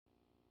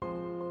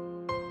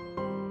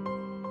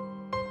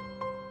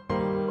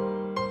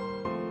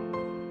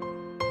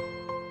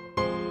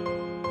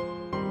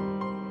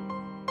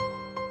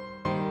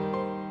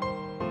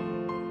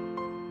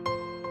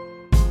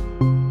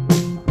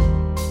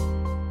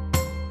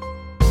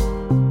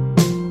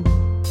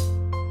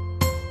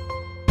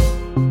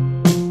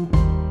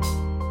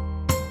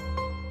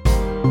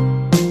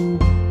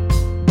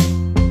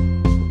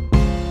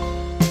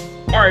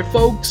right,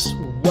 folks,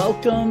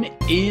 welcome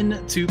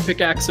in to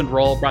Pickaxe and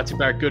Roll, brought to you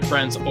by our good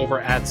friends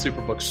over at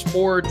Superbook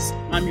Sports.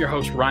 I'm your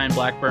host, Ryan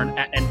Blackburn,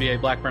 at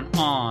NBA Blackburn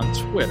on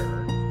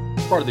Twitter,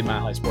 part of the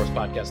Mile High Sports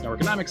Podcast Network,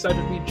 and I'm excited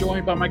to be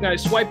joined by my guy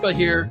Swipa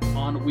here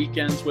on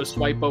Weekends with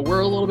Swipa. We're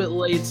a little bit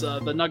late.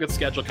 The Nuggets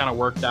schedule kind of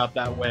worked out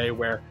that way,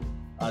 where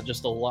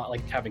just a lot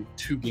like having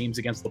two games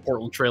against the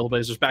Portland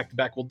Trailblazers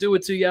back-to-back will do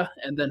it to you,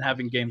 and then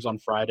having games on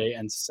Friday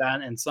and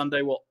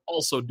Sunday will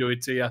also do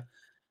it to you.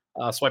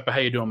 Swipa, how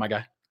you doing, my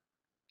guy?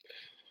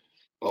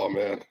 Oh,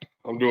 man,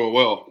 I'm doing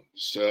well.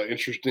 It's an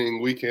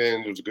interesting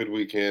weekend. It was a good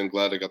weekend.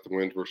 Glad I got the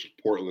win versus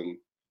Portland.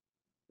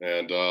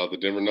 And the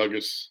Denver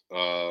Nuggets,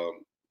 no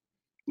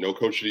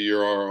Coach of the Year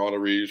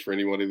honorees for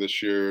anybody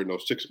this year. No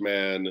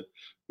six-man,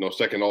 no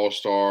second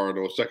All-Star,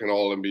 no second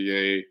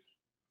All-NBA,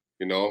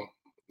 No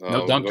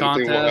dunk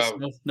contest,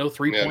 no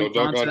three-point no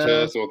dunk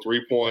contest, no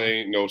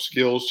three-point, no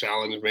skills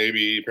challenge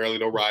maybe. Apparently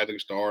no rising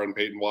star and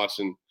Peyton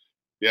Watson.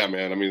 Yeah,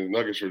 man. I mean, the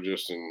Nuggets are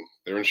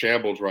they're in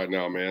shambles right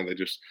now, man. They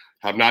just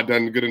have not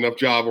done a good enough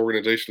job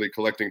organizationally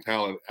collecting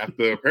talent at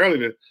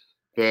apparently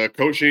the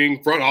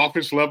coaching front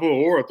office level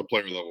or at the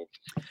player level.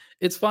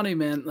 It's funny,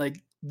 man.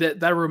 Like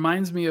that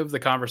reminds me of the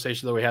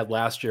conversation that we had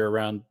last year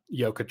around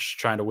Jokic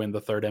trying to win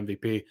the third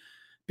MVP,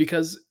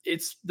 because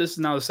this is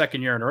now the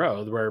second year in a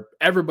row where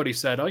everybody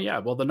said, oh yeah,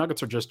 well, the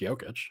Nuggets are just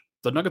Jokic.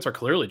 The Nuggets are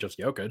clearly just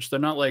Jokic. They're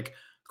not like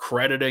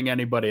crediting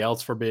anybody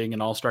else for being an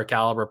all-star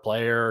caliber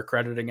player, or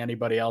crediting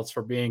anybody else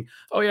for being,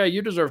 oh yeah,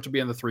 you deserve to be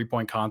in the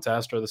three-point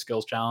contest or the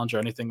skills challenge or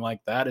anything like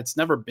that. It's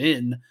never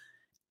been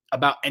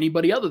about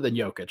anybody other than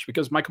Jokic,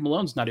 because Michael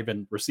Malone's not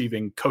even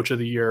receiving Coach of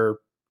the Year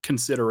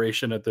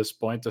consideration at this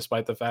point,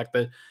 despite the fact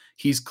that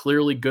he's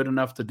clearly good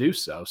enough to do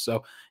so.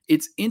 So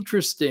it's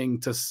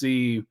interesting to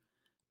see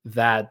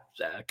that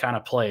kind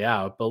of play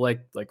out. But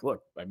like,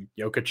 look, I mean,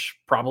 Jokic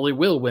probably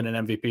will win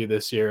an MVP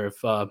this year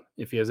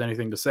if he has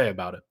anything to say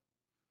about it.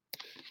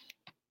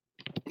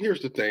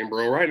 Here's the thing,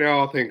 bro. Right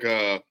now, I think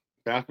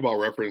Basketball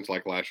Reference,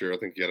 like last year, I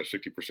think he had a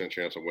 60%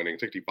 chance of winning,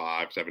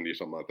 65, 70,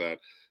 something like that.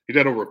 He's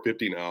at over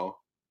 50 now.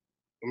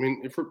 I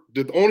mean,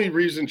 the only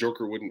reason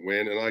Joker wouldn't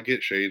win, and I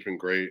get Shea's been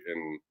great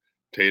and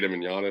Tatum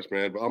and Giannis,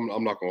 man, but I'm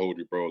not going to hold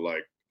you, bro.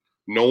 Like,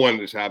 no one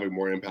is having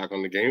more impact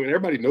on the game, and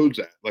everybody knows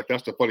that. Like,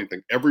 that's the funny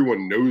thing.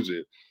 Everyone knows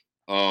it.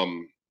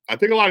 I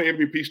think a lot of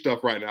MVP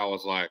stuff right now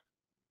is like,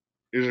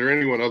 is there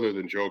anyone other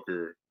than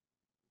Joker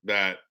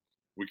that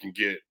we can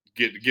get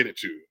it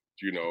to?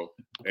 You know,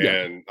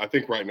 and yeah. I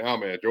think right now,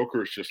 man,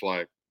 Joker is just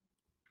like,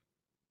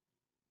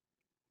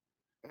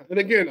 and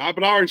again, I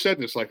already said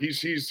this, like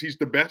he's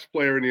the best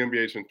player in the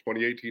NBA since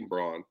 2018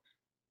 Braun,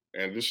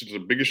 and this is the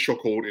biggest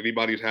chokehold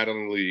anybody's had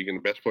in the league, and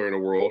the best player in the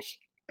world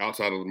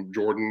outside of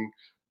Jordan,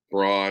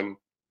 Braun,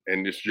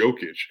 and this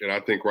Jokic. And I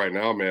think right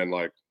now, man,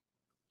 like,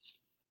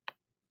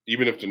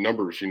 even if the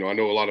numbers, you know, I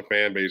know a lot of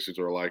fan bases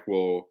are like,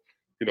 well,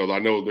 you know, I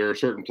know there are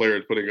certain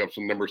players putting up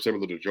some numbers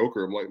similar to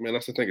Joker. I'm like, man,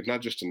 that's the thing. It's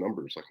not just the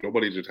numbers. Like,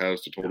 nobody just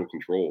has the total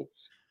control.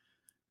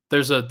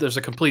 There's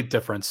a complete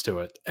difference to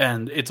it,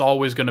 and it's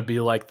always going to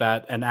be like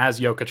that. And as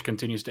Jokic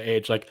continues to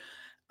age, like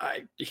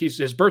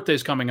his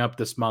birthday's coming up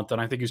this month, and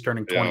I think he's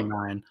turning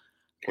 29.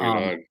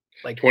 29.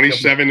 Like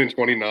 27 and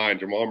 29.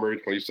 Jamal Murray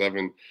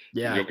 27.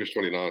 Yeah, Jokic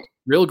 29.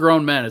 Real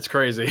grown men. It's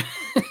crazy.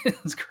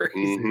 It's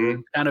crazy.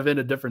 Mm-hmm. Kind of in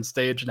a different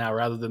stage now,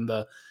 rather than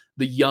the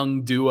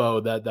young duo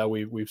that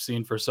we've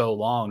seen for so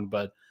long.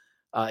 But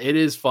it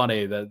is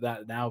funny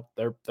that now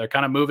they're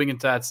kind of moving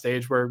into that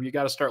stage where you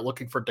got to start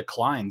looking for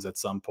declines at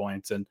some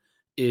point and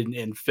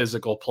in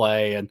physical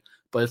play,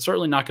 but it's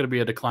certainly not going to be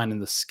a decline in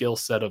the skill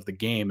set of the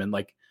game. And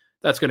like,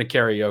 that's going to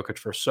carry Jokic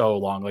for so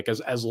long. Like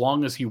as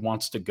long as he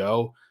wants to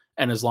go,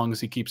 and as long as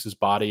he keeps his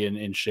body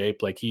in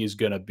shape, like he's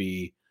going to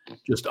be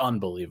just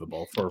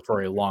unbelievable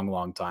for a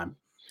long time.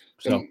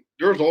 So and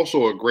there's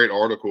also a great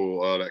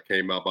article that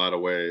came out, by the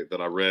way,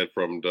 that I read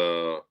from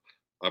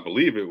I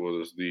believe it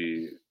was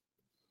the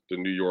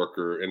New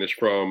Yorker, and it's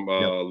from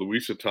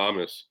Louisa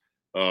Thomas,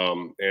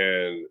 and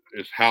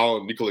it's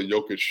how Nikola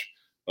Jokic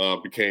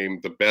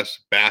became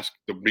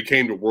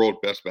became the world's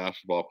best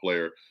basketball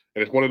player.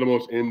 And it's one of the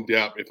most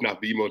in-depth, if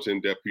not the most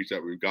in-depth piece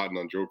that we've gotten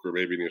on Joker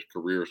maybe in his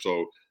career.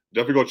 So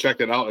definitely go check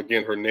that out.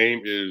 Again, her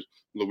name is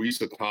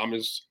Louisa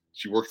Thomas.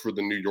 She works for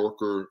the New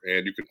Yorker,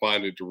 and you can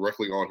find it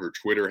directly on her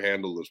Twitter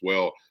handle as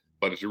well.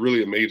 But it's a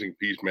really amazing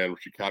piece, man, where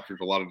she captures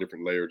a lot of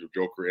different layers of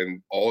Joker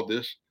and all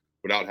this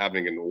without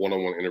having a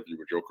one-on-one interview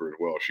with Joker as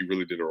well. She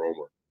really did her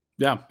homework.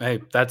 Yeah.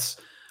 Hey, that's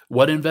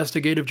what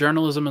investigative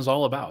journalism is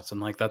all about. And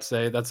like, that's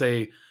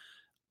a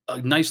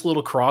nice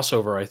little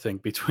crossover, I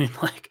think, between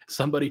like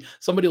somebody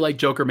like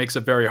Joker makes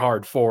it very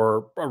hard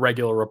for a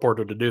regular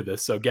reporter to do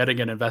this. So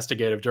getting an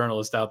investigative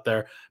journalist out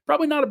there,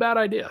 probably not a bad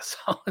idea.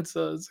 So it's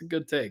a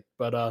good take,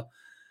 but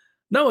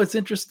no, it's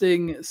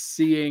interesting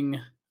seeing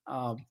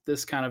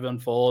this kind of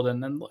unfold.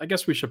 And then I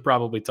guess we should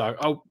probably talk.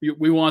 Oh,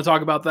 we want to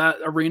talk about that,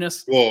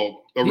 Arenas?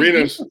 Well,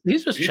 Arenas,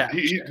 he's just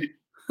chatting.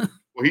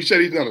 Well, he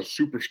said he's not a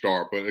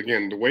superstar, but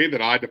again, the way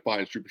that I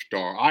define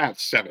superstar, I have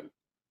 7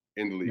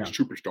 in the league,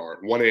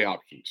 superstar, 1A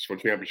options for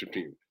championship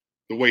team.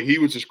 the way he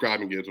was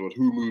describing it was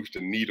who moves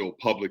the needle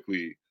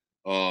publicly,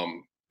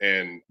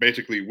 and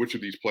basically which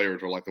of these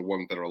players are like the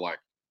ones that are like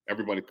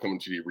everybody coming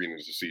to the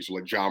arenas to see. So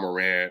like Jamal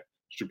Murray,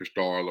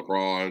 superstar,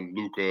 LeBron,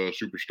 Luka,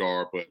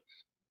 superstar, but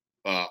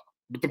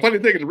the funny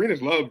thing is,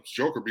 arenas love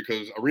Joker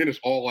because arenas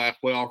all last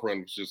playoff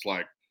run was just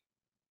like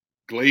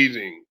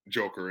glazing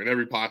Joker in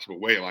every possible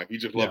way. Like he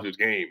just loved his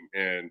game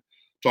and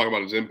talking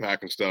about his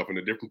impact and stuff and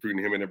the difference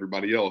between him and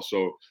everybody else.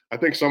 So I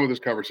think some of this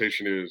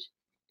conversation is,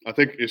 I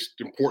think it's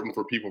important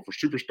for people for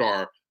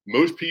superstar.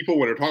 Most people,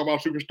 when they're talking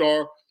about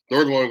superstar,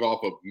 they're going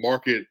off of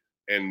market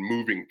and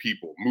moving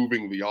people,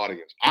 moving the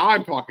audience.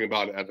 I'm talking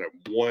about it as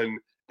a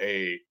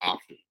 1A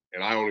option,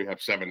 and I only have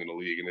 7 in the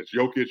league, and it's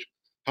Jokic.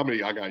 How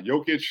many? I got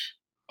Jokic,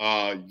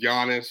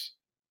 Giannis,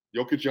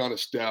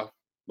 Steph,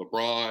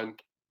 LeBron,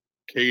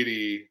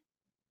 KD,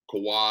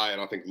 Kawhi,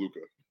 and I think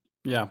Luka.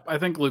 Yeah, I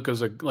think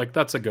Luka's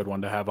that's a good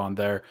one to have on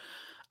there.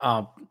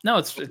 No,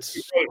 it's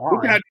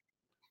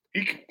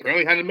he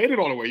barely hasn't made it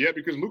all the way yet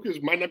because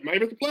Luka's might make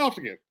the playoffs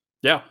again.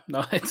 Yeah,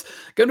 no, it's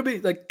going to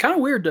be like kind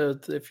of weird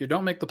if you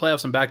don't make the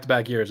playoffs in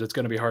back-to-back years, it's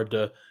going to be hard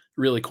to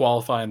really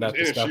qualify in that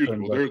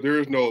discussion. There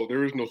is no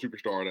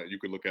superstar that you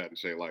could look at and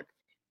say like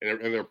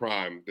in their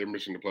prime they're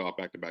missing the playoff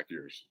back-to-back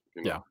years.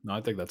 You know? Yeah, no,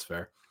 I think that's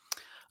fair.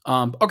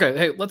 Okay,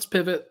 hey, let's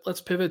pivot. Let's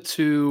pivot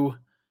to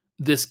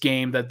this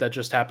game that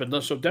just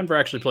happened. So Denver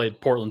actually played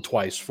Portland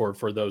twice for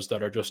those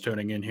that are just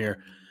tuning in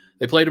here.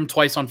 They played them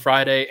twice on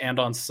Friday and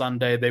on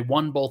Sunday. They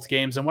won both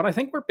games, and what I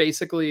think were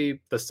basically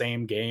the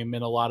same game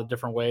in a lot of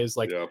different ways.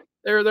 Like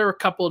there were a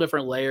couple of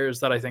different layers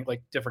that I think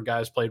like different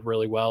guys played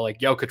really well. Like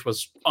Jokic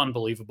was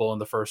unbelievable in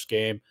the first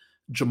game.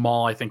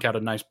 Jamal, I think, had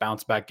a nice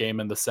bounce back game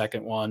in the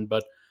second one.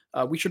 But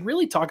we should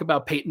really talk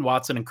about Peyton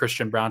Watson and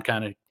Christian Braun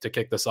kind of to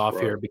kick this off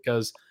here,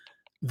 because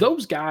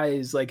those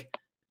guys, like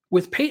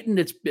with Peyton,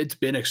 it's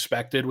been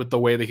expected with the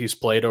way that he's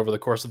played over the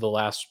course of the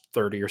last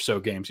 30 or so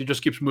games. He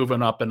just keeps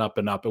moving up and up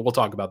and up, and we'll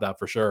talk about that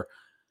for sure.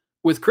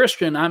 With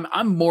Christian,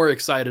 I'm more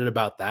excited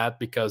about that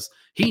because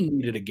he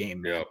needed a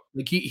game. Yeah.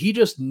 Like he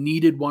just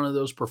needed one of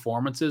those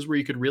performances where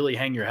you could really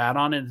hang your hat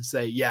on it and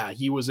say, yeah,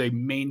 he was a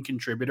main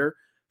contributor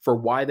for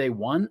why they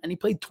won, and he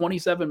played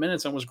 27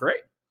 minutes and was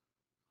great.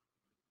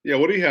 Yeah,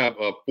 what do you have?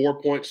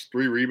 4 points,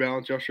 3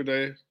 rebounds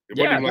yesterday. It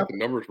wasn't even like the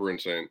numbers were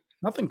insane.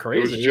 Nothing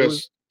crazy. It was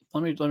just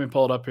let me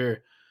pull it up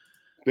here.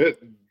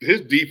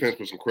 His defense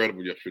was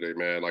incredible yesterday,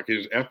 man. Like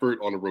his effort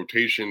on the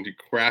rotation, he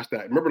crashed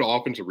that. Remember the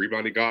offensive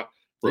rebound he got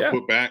for a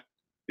putback?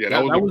 Yeah,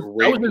 that was a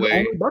great play.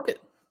 His only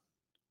bucket.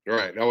 All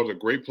right, that was a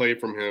great play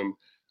from him.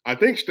 I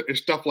think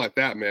it's stuff like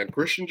that, man.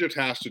 Christian just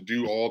has to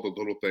do all the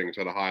little things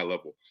at a high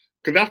level,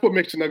 because that's what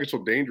makes the Nuggets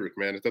so dangerous,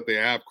 man. Is that they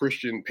have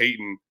Christian,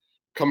 Peyton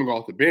coming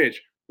off the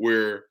bench,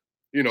 where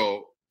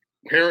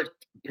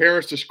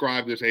parents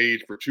describe this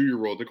age for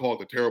 2-year-olds. They call it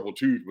the terrible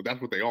twos, but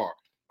that's what they are.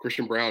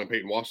 Christian Braun and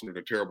Peyton Watson are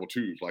the terrible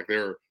twos. Like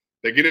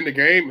they get in the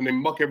game and they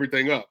muck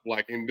everything up.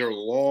 Like, and they're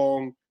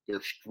long,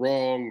 they're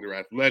strong, they're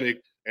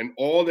athletic, and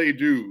all they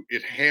do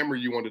is hammer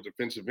you on the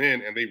defensive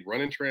end, and they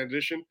run in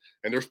transition,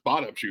 and they're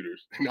spot up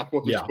shooters, and that's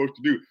what they're supposed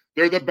to do.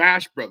 They're the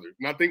Bash brothers,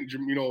 and I think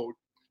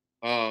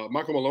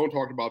Michael Malone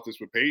talked about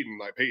this with Peyton.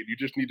 Like, Peyton, you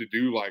just need to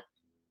do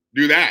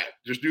that.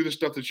 Just do the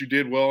stuff that you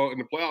did well in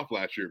the playoff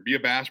last year. Be a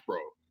Bash bro.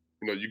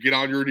 You get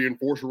on, you're the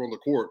enforcer on the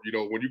court.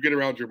 When you get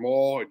around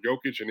Jamal and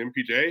Jokic and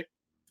MPJ,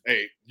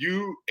 hey,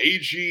 you,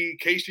 AG,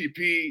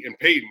 KCP, and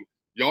Peyton,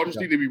 y'all just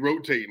need to be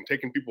rotating,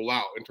 taking people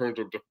out in terms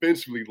of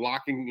defensively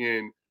locking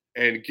in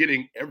and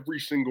getting every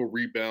single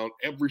rebound,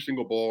 every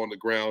single ball on the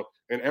ground,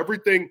 and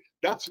everything.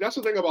 That's the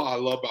thing I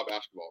love about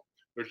basketball.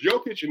 There's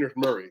Jokic and there's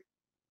Murray.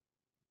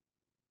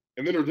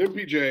 And then there's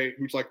MPJ,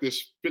 who's like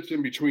this, fits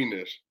in between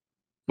this.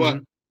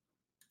 But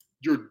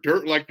you're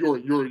like your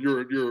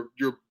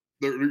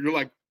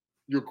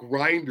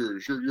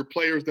grinders, your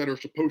players that are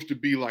supposed to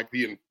be like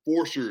the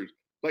enforcers.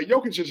 Like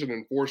Jokic is an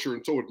enforcer,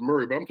 and so is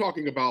Murray. But I'm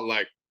talking about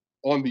like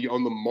on the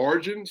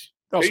margins,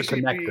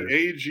 KCP,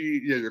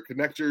 AG, your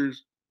connectors,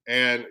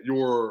 and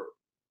your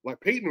like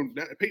Peyton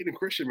and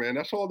Christian, man.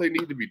 That's all they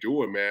need to be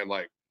doing, man.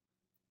 Like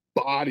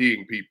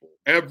bodying people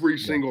every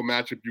single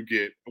matchup you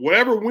get,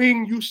 whatever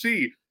wing you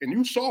see. And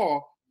you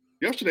saw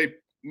yesterday,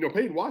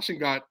 Peyton Watson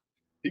got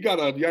a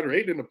DeAndre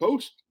Ayton in the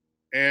post,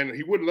 and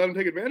he wouldn't let him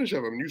take advantage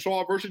of him. And you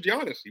saw it versus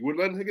Giannis. He wouldn't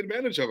let him take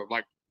advantage of him.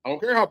 Like, I don't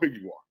care how big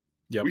you are.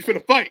 Yep. We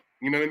finna fight.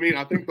 You know what I mean?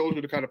 I think those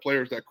are the kind of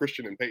players that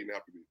Christian and Peyton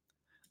have to be.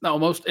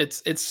 No,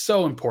 it's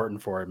so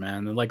important for it,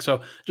 man. And like,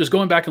 so just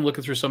going back and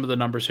looking through some of the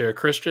numbers here,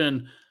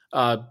 Christian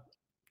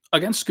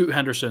against Scoot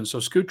Henderson.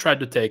 So Scoot tried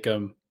to take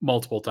him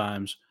multiple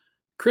times.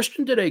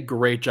 Christian did a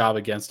great job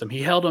against him.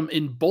 He held him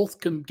in both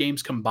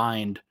games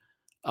combined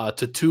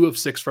to 2 of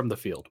 6 from the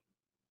field.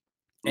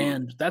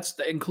 And that's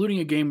including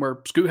a game where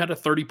Scoot had a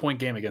 30-point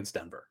game against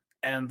Denver.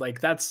 And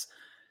like, that's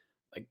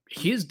like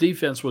his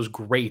defense was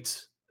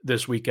great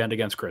this weekend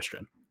against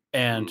Christian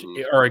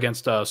or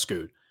against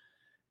Scoot.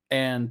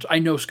 And I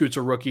know Scoot's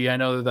a rookie. I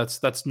know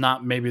that's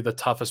not maybe the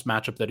toughest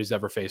matchup that he's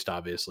ever faced,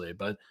 obviously,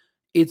 but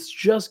it's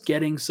just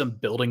getting some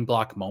building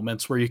block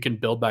moments where you can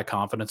build that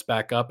confidence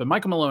back up. And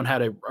Michael Malone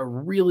had a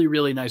really,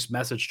 really nice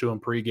message to him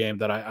pregame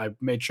that I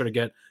made sure to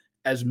get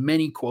as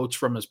many quotes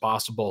from as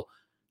possible,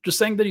 just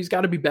saying that he's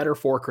got to be better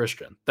for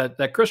Christian,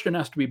 that Christian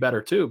has to be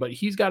better too, but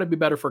he's got to be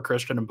better for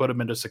Christian and put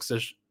him into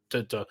success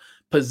to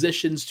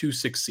positions to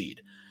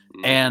succeed.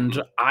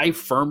 And I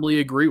firmly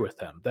agree with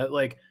him that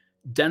like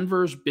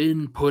Denver's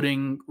been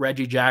putting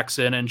Reggie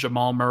Jackson and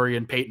Jamal Murray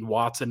and Peyton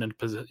Watson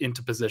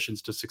into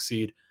positions to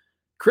succeed.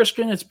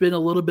 Christian, it's been a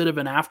little bit of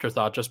an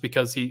afterthought just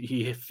because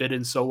he fit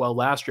in so well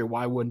last year.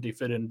 Why wouldn't he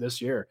fit in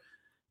this year?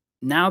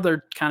 Now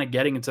they're kind of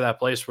getting into that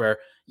place where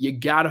you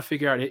got to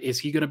figure out, is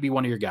he going to be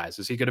one of your guys?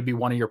 Is he going to be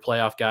one of your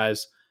playoff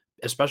guys,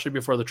 especially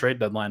before the trade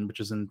deadline, which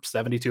is in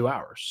 72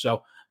 hours?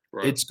 So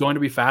it's going to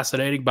be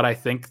fascinating, but I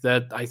think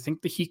that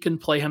he can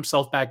play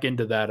himself back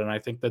into that, and I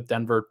think that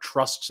Denver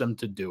trusts him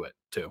to do it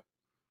too.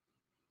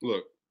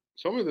 Look,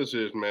 some of this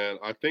is, man,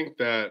 I think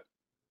that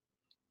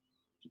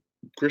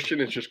Christian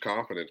is just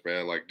confidence,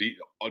 man. Like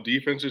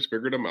defenses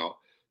figured him out.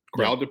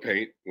 Crowd the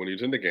paint when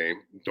he's in the game.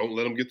 Don't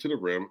let him get to the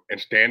rim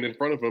and stand in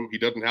front of him. He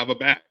doesn't have a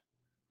back.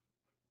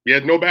 He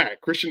has no back.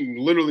 Christian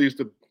literally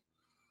is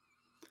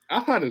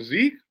outside of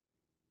Zeke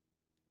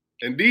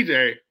and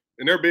DJ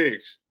and their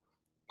bigs.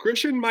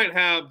 Christian might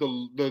have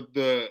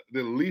the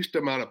least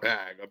amount of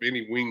bag of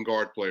any wing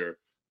guard player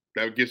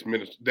that gets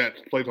minutes that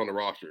plays on the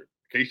roster.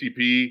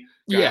 KCP,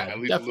 at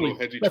least definitely, a little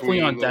hedgy definitely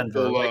tween, on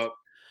Denver.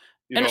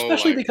 And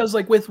especially because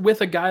like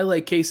with a guy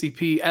like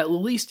KCP, at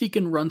least he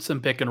can run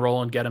some pick and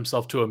roll and get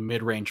himself to a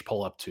mid-range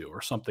pull-up too,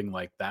 or something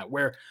like that.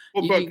 Where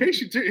but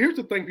KCP, here's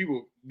the thing,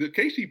 the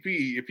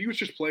KCP, if he was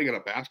just playing in a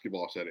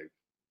basketball setting,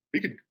 he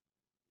could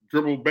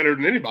dribble better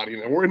than anybody in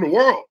the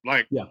world.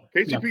 Like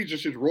KCP,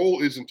 just his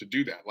role isn't to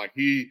do that. Like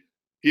he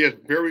has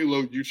very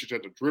low usage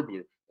as a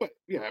dribbler. But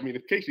yeah, I mean,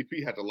 if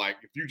KCP had to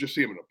if you just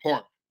see him in the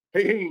park,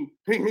 hey,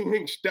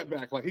 step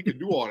back, like he could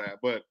do all that.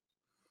 But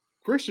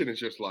Christian is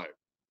just like,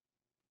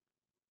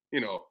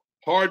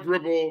 hard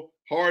dribble.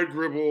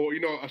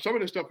 Some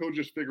of this stuff he'll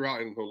just figure out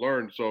and he'll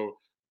learn. So,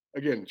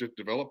 again, just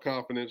develop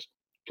confidence,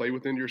 play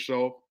within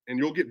yourself, and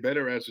you'll get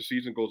better as the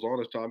season goes on,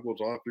 as time goes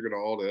on, figuring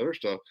out all the other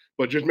stuff.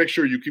 But just make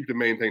sure you keep the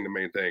main thing.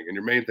 And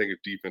your main thing is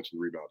defense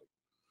and rebounding.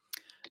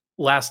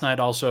 Last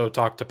night also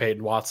talked to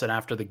Peyton Watson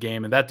after the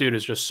game, and that dude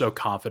is just so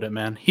confident,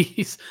 man.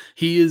 He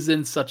is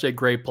in such a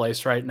great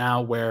place right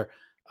now where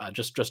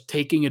just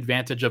taking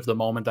advantage of the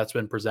moment that's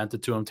been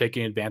presented to him,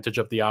 taking advantage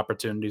of the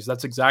opportunities.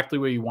 That's exactly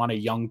what you want a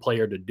young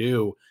player to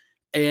do.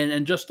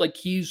 And just like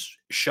he's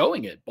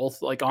showing it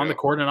both like on the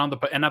court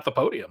and at the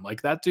podium.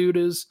 Like that dude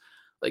is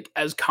like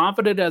as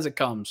confident as it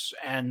comes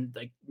and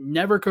like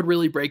never could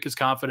really break his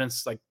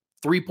confidence. Like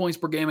 3 points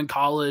per game in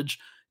college,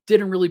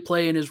 didn't really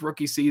play in his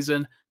rookie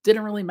season,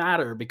 didn't really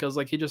matter because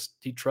like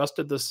he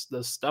trusted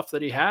the stuff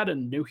that he had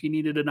and knew he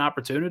needed an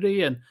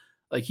opportunity. And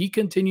like he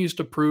continues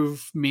to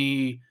prove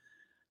me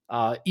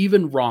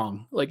even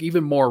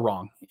more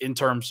wrong in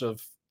terms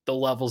of the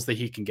levels that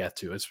he can get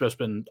to. It's just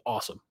been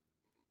awesome.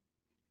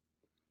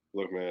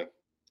 Look, man,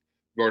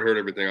 you've already heard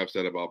everything I've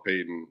said about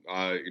Peyton.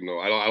 I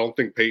don't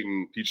think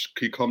Peyton,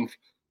 he comes,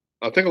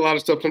 I think a lot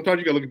of stuff, sometimes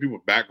you got to look at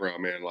people's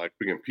background, man, like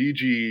being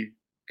PG,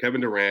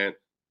 Kevin Durant,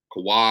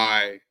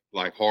 Kawhi,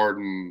 like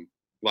Harden,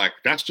 like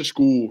that's the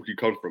school he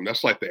comes from.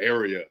 That's like the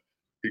area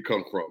he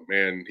comes from,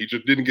 man. He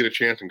just didn't get a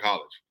chance in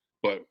college.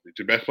 But he's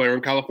the best player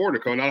in California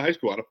coming out of high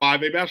school, out of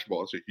 5A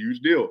basketball. It's a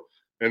huge deal.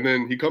 And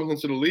then he comes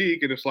into the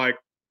league, and it's like,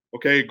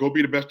 okay, go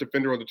be the best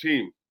defender on the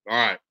team. All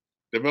right.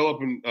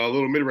 Develop a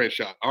little mid-range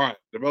shot. All right.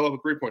 Develop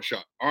a three-point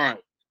shot. All right.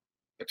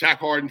 Attack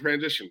hard in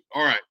transition.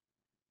 All right.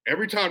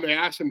 Every time they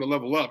ask him to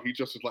level up, he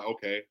just is like,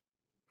 okay,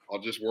 I'll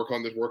just work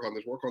on this,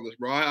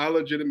 bro. I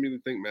legitimately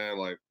think, man,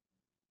 like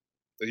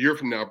a year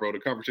from now, bro, the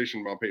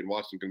conversation about Peyton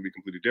Watson is going to be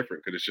completely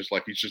different because it's just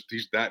like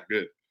he's that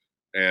good.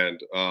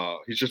 And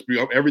he's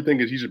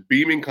a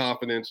beaming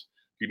confidence.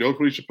 He knows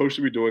what he's supposed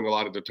to be doing a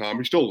lot of the time.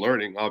 He's still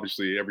learning,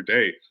 obviously, every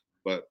day.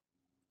 But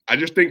I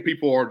just think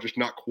people are just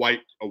not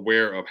quite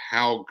aware of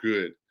how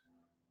good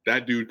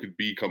that dude could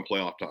be come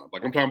playoff time.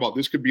 Like I'm talking about,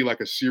 this could be like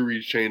a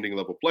series-changing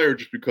level player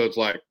just because,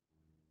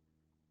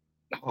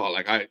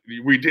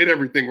 we did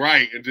everything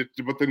right,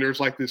 but then there's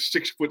like this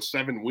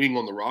 6'7" wing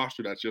on the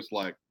roster that's just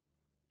like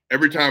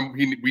every time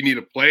we need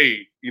a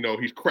play,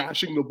 he's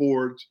crashing the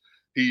boards.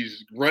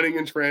 He's running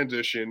in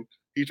transition.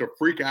 He's a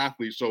freak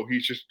athlete, so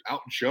he's just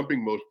out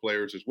jumping most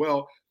players as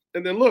well.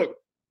 And then look,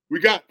 we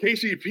got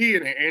KCP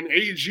and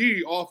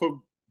AG off of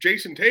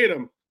Jason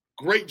Tatum.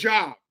 Great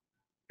job.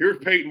 Here's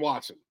Peyton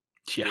Watson.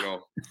 Yeah.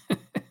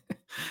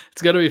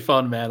 It's going to be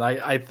fun, man.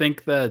 I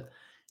think that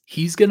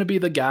he's going to be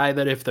the guy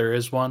that if there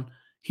is one,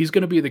 he's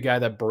going to be the guy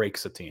that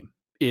breaks a team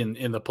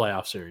in the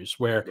playoff series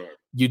where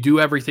you do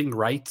everything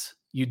right.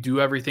 You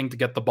do everything to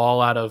get the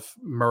ball out of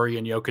Murray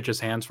and Jokic's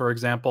hands, for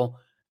example.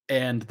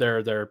 And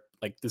they're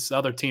like this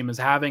other team is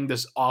having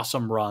this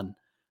awesome run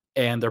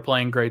and they're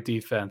playing great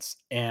defense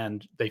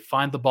and they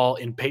find the ball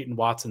in Peyton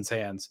Watson's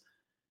hands.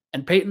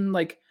 And Peyton,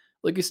 like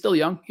he's still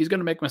young. He's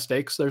going to make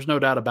mistakes. There's no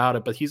doubt about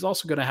it. But he's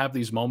also going to have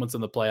these moments in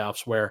the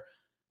playoffs where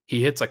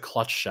He hits a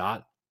clutch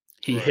shot.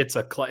 He Right. hits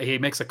he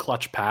makes a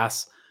clutch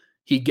pass.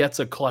 He gets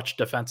a clutch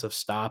defensive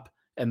stop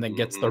and then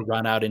gets the Mhm.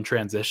 run out in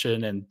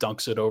transition and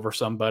dunks it over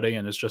somebody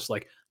and is just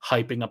like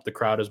hyping up the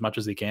crowd as much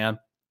as he can.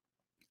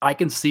 I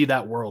can see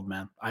that world,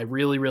 man. I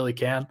really, really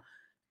can.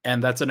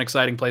 And that's an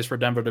exciting place for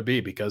Denver to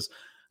be because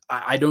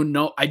I don't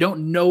know. I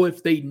don't know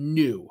if they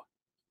knew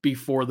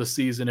before the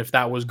season if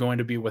that was going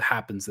to be what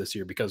happens this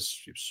year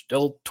because he's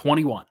still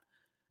 21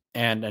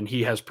 and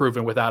he has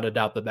proven without a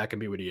doubt that that can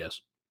be what he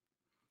is.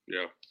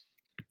 Yeah.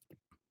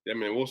 Yeah,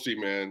 man, we'll see,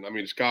 man. I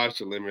mean, the sky's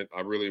the limit.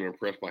 I really am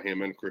impressed by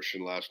him and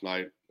Christian last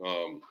night.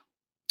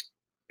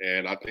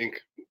 And I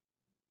think,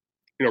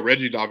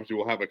 Reggie, obviously,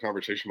 we'll have a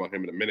conversation about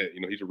him in a minute.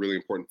 He's a really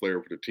important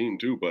player for the team,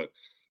 too. But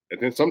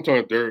and then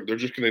sometimes they're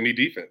just going to need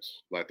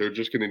defense. Like, they're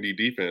just going to need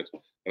defense.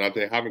 And I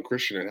think having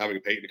Christian and having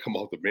Peyton come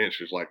off the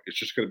bench is like, it's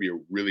just going to be a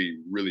really,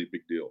 really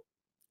big deal.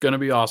 Gonna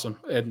be awesome.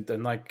 And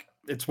like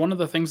it's one of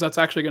the things that's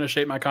actually going to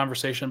shape my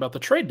conversation about the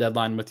trade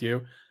deadline with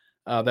you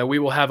that we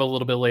will have a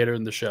little bit later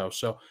in the show.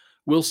 So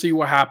we'll see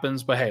what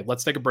happens. But hey,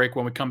 let's take a break.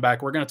 When we come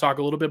back, we're going to talk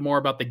a little bit more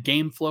about the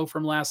game flow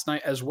from last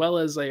night, as well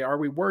as are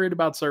we worried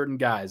about certain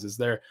guys? Is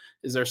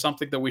there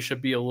something that we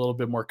should be a little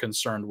bit more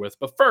concerned with?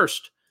 But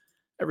first,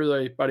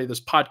 everybody,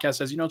 this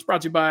podcast, as you know, it's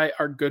brought to you by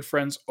our good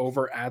friends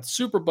over at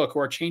Superbook, who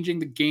are changing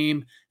the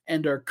game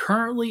and are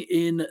currently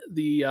in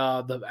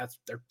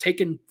they're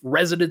taking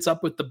residence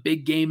up with the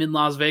big game in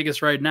Las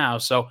Vegas right now.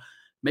 So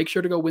make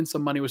sure to go win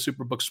some money with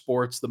Superbook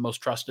Sports, the most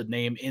trusted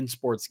name in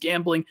sports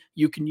gambling.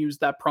 You can use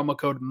that promo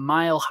code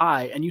Mile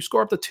High, and you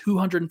score up to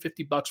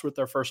 $250 with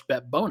their first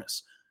bet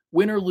bonus.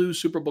 Win or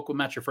lose, Superbook will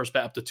match your first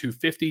bet up to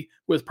 $250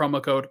 with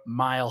promo code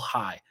Mile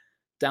High.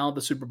 Download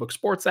the Superbook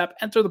Sports app,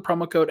 enter the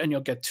promo code, and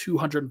you'll get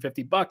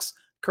 $250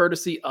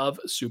 courtesy of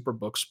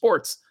Superbook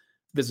Sports.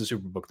 Visit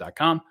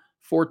superbook.com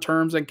for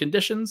terms and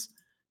conditions.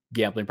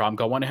 Gambling problem,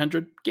 call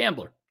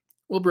 1-800-GAMBLER.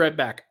 We'll be right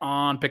back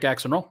on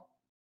Pickaxe and Roll.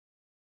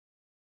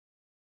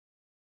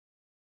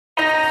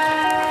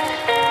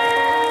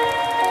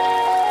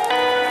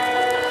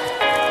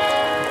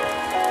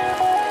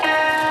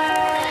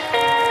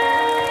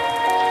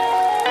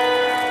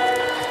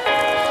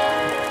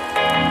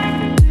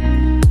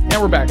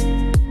 And we're back.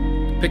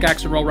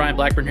 Pickaxe and Roll, Ryan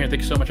Blackburn here.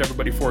 Thank you so much,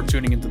 everybody, for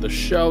tuning into the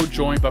show.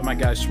 Joined by my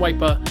guy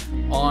Swipa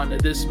on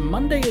this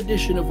Monday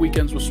edition of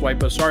Weekends with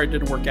Swipa. Sorry it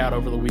didn't work out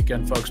over the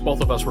weekend, folks. Both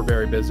of us were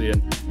very busy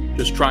and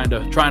just trying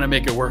to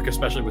make it work,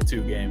 especially with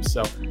 2 games.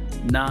 So,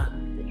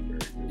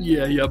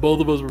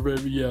 both of us were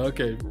very,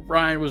 okay.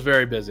 Ryan was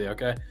very busy,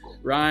 okay?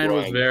 Ryan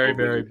was very,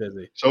 very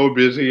busy. So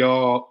busy,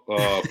 y'all,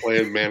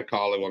 playing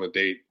Nikola on a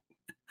date.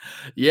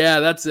 Yeah,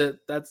 that's it.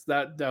 That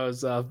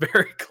was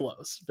very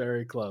close,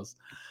 very close.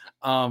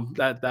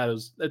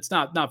 It's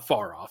not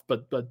far off,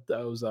 but that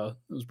was it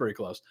was pretty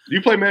close. Do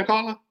you play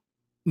Nikola?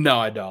 No,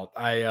 I don't.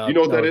 You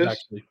know what that is?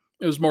 Actually,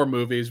 it was more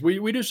movies.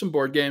 We do some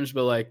board games,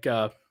 but like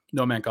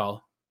no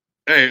Nikola.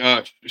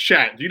 Hey,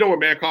 Shat, do you know what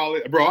Nikola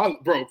is?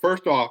 Bro,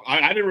 first off,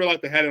 I didn't realize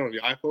they had it on the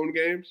iPhone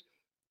games,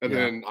 and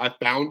then I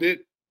found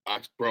it.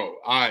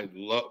 I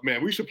love,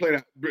 man, we should play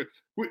that.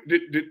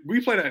 Did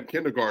we play that in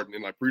kindergarten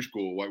in like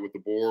preschool, like with the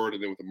board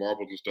and then with the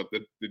marbles and stuff?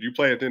 Did you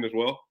play it then as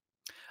well?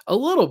 A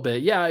little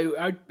bit, yeah.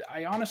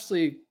 I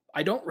honestly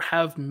I don't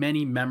have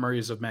many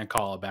memories of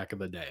Mancala back in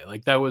the day.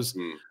 Like that was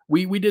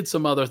we did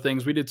some other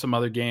things. We did some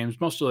other games.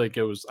 Mostly like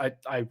it was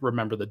I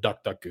remember the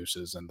Duck Duck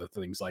Gooses and the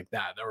things like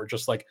that. Or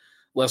just like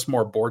less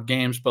more board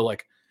games, but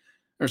like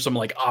there's some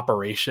like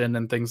Operation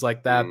and things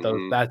like that.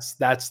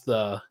 That's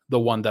the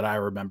one that I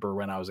remember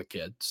when I was a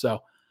kid.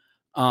 So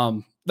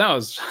that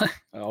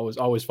was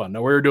always fun.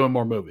 No, we were doing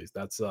more movies.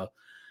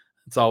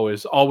 It's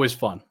always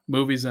fun.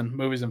 Movies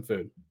and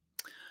food.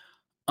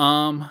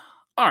 All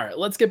right,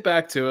 let's get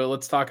back to it.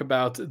 Let's talk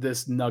about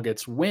this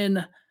Nuggets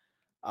win.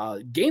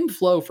 Game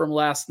flow from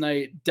last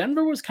night.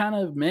 Denver was kind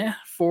of meh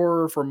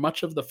for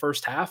much of the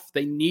first half.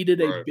 They needed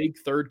a big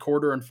third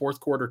quarter and fourth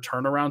quarter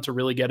turnaround to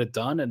really get it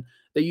done. And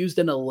they used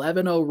an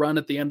 11-0 run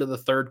at the end of the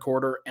third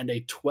quarter and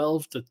a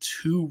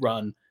 12-2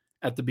 run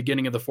at the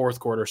beginning of the fourth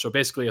quarter. So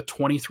basically a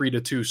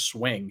 23-2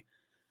 swing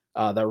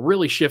that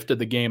really shifted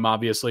the game,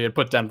 obviously. It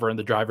put Denver in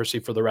the driver's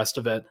seat for the rest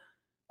of it.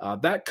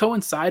 That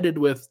coincided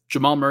with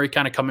Jamal Murray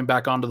kind of coming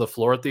back onto the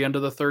floor at the end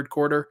of the third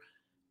quarter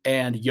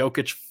and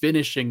Jokic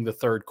finishing the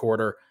third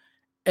quarter.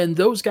 And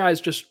those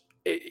guys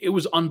it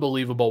was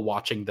unbelievable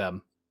watching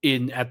them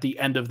at the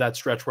end of that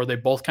stretch where they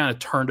both kind of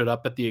turned it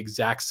up at the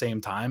exact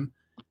same time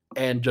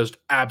and just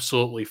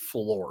absolutely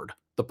floored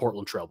the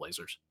Portland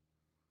Trailblazers.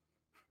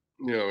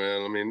 Yeah,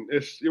 man. I mean,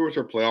 it was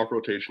their playoff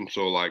rotation.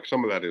 So, like,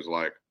 some of that is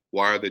like,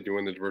 why are they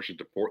doing this versus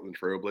the Portland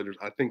Trailblazers?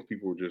 I think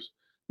people were just,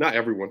 not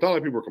everyone, not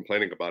like people were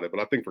complaining about it, but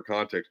I think for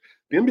context,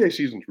 the NBA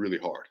season's really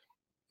hard.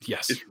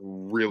 Yes. It's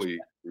really,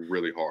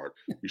 really hard.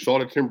 You saw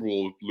the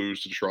Timberwolves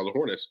lose to the Charlotte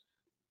Hornets.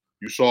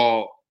 You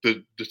saw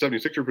the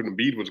 76ers when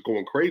Embiid was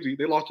going crazy.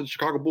 They lost to the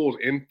Chicago Bulls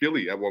in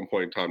Philly at one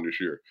point in time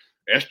this year.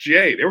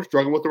 SGA, they were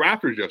struggling with the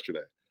Raptors yesterday.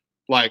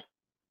 Like,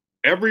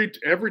 every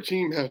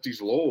team has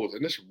these lows,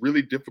 and it's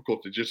really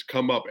difficult to just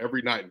come up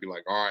every night and be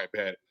like, all right,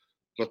 bet,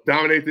 let's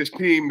dominate this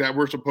team that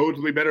we're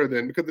supposedly better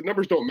than, because the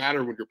numbers don't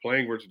matter when you're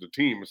playing versus a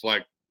team. It's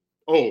like,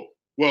 oh,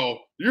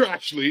 well, you're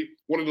actually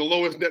one of the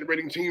lowest net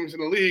rating teams in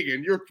the league,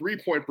 and your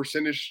 3-point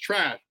percentage is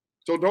trash.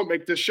 So don't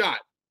make this shot.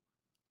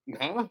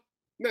 Nah,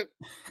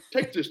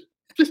 take this.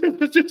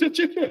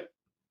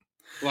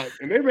 Like,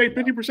 and they made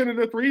 50% of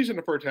the threes in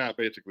the first half,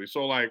 basically.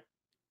 So, like,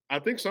 I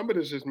think some of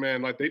this is,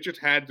 man, like, they just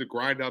had to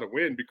grind out a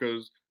win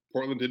because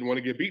Portland didn't want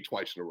to get beat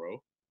twice in a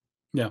row.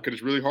 Yeah. Because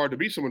it's really hard to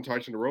beat someone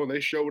twice in a row, and they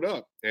showed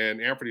up.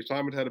 And Anthony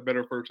Simons had a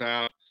better first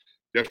half.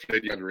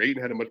 Yesterday, DeAndre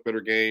Ayton had a much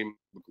better game.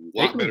 A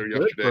lot better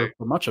yesterday.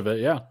 For much of it,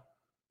 yeah.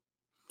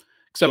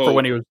 Except So, for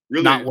when he was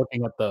really, not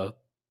looking at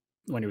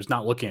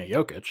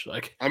Jokic.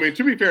 Like, I mean,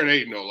 to be fair to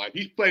Ayton, though, like,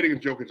 he's played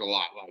against Jokic a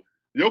lot. Like,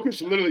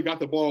 Jokic literally got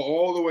the ball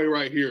all the way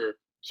right here.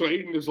 So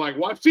Ayton is like,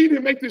 well, I've seen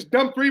him make this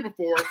dumb three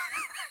before.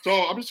 So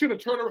I'm just going to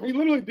turn around. He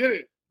literally did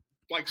it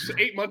like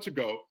 8 months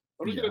ago.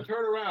 I'm just going to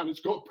turn around.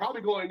 It's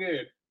probably going in.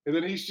 And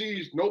then he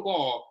sees no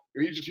ball.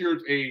 And he just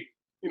hears a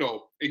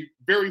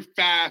very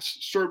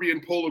fast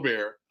Serbian polar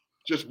bear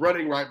just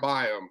running right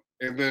by him.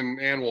 And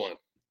then one.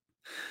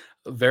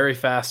 A very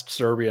fast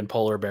Serbian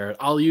polar bear.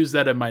 I'll use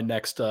that in my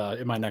next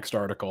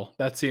article.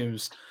 That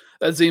seems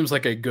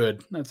like a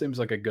good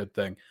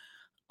thing.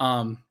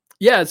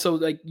 Yeah, so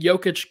like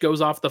Jokic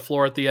goes off the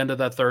floor at the end of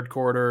that third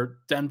quarter.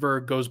 Denver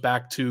goes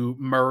back to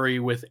Murray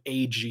with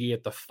AG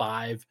at the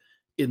 5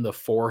 in the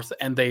fourth,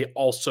 and they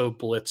also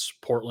blitz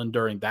Portland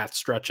during that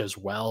stretch as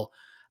well.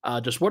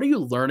 Just what are you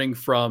learning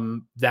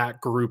from that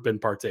group in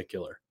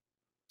particular?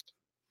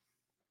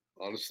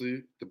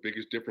 Honestly, the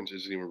biggest difference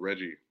isn't even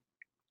Reggie.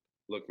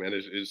 Look, man,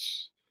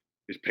 is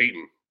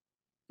Peyton.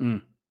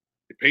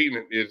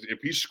 Peyton is, if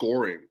he's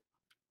scoring,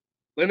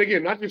 and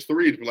again, not just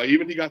threes, but like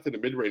even he got to the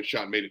mid-range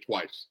shot and made it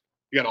twice.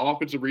 He got an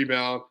offensive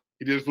rebound.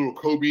 He did his little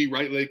Kobe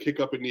right leg kick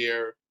up in the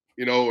air,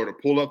 or the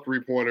pull-up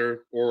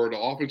three-pointer, or the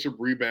offensive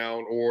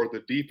rebound, or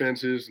the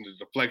defenses and the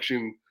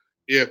deflection.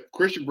 If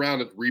Christian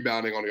Braun is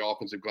rebounding on the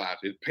offensive glass,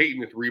 if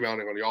Peyton is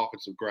rebounding on the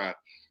offensive glass,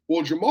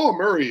 well, Jamal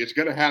Murray is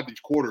going to have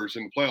these quarters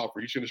in the playoff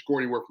where he's going to score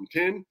anywhere from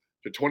 10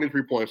 to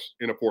 23 points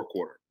in a fourth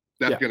quarter.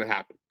 That's going to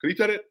happen. Because he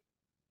said it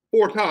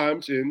 4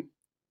 times in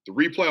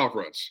 3 playoff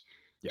runs.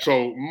 Yeah.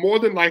 So more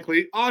than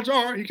likely, odds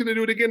are he's going to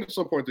do it again at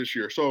some point this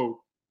year. So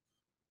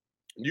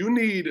you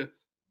need,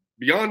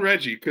 beyond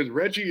Reggie, because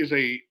Reggie he's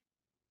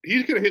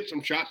going to hit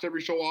some shots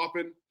every so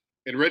often,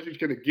 and Reggie's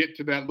going to get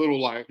to that little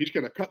line. He's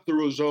going to cut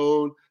through a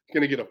zone. He's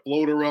going to get a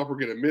floater up or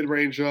get a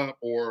mid-range up,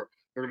 or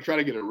they're going to try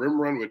to get a rim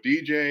run with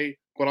DJ.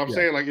 But I'm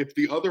saying, like, if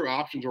the other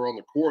options are on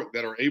the court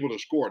that are able to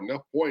score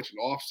enough points and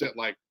offset,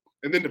 like,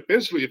 and then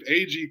defensively, if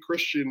AG,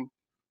 Christian,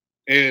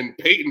 and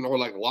Peyton are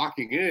like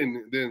locking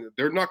in, then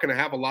they're not going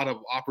to have a lot of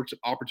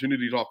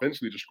opportunities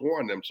offensively to score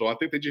on them. So I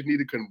think they just need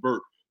to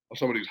convert on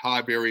some of these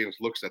high variance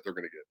looks that they're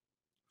going to get.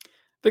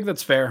 I think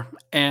that's fair.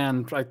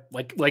 And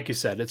like you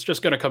said, it's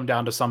just going to come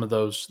down to some of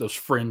those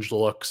fringe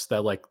looks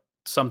that, like,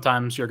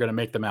 sometimes you're going to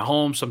make them at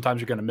home. Sometimes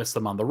you're going to miss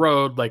them on the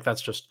road. Like,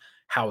 that's just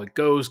how it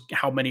goes.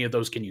 How many of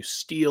those can you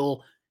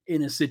steal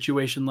in a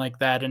situation like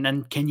that? And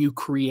then can you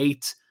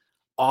create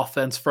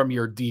offense from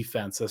your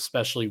defense,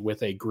 especially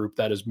with a group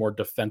that is more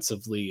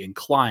defensively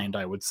inclined,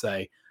 I would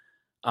say.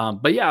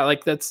 But yeah,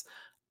 like it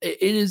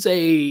is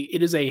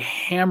a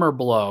hammer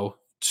blow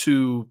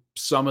to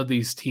some of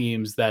these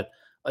teams that,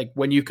 like,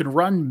 when you can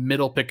run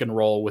middle pick and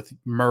roll with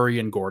Murray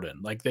and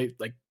Gordon, like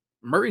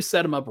Murray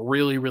set him up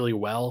really, really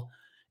well.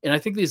 And I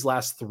think these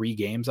last 3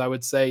 games, I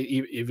would say,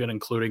 even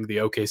including the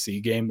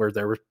OKC game where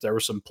there were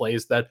some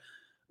plays that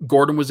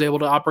Gordon was able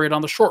to operate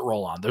on the short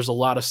roll on. There's a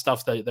lot of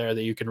stuff that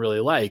you can really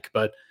like,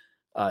 but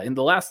in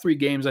the last 3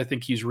 games, I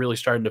think he's really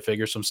starting to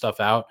figure some stuff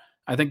out.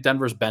 I think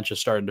Denver's bench is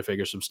starting to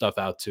figure some stuff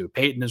out too.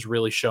 Peyton has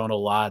really shown a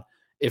lot.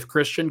 If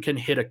Christian can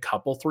hit a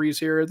couple threes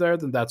here or there,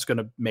 then that's going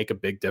to make a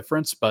big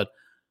difference. But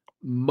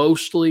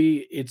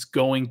mostly it's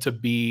going to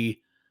be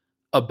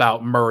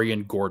about Murray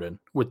and Gordon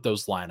with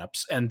those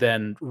lineups, and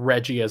then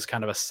Reggie as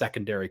kind of a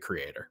secondary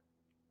creator.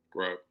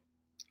 Right.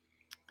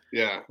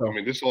 Yeah, I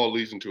mean, this all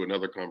leads into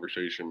another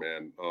conversation,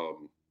 man.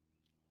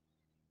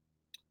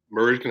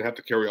 Murray's going to have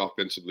to carry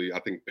offensively. I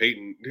think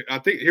Peyton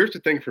 – here's the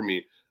thing for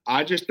me.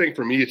 I just think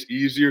for me it's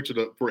easier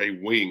for a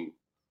wing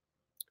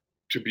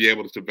to be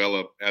able to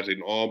develop as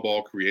an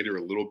on-ball creator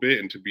a little bit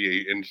and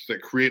to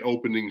create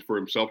openings for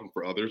himself and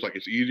for others. Like,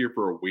 it's easier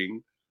for a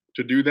wing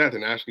to do that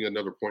than asking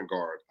another point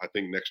guard, I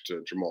think, next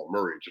to Jamal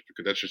Murray, just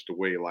because that's just the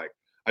way, like,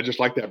 I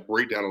just like that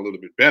breakdown a little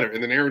bit better.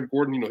 And then Aaron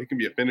Gordon, he can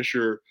be a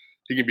finisher.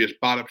 He can be a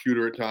spot-up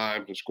shooter at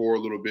times and score a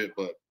little bit.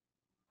 But,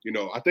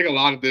 I think a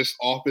lot of the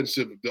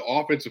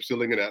offensive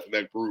ceiling of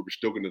that group is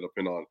still going to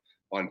depend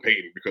on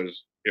Peyton,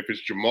 because if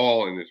it's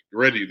Jamal and it's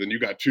Reggie, then you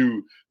got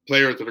 2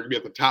 players that are going to be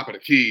at the top of the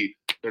key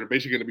that are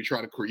basically going to be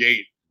trying to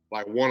create,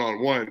 like,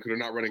 one-on-one because they're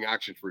not running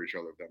action for each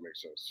other, if that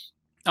makes sense.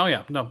 Oh,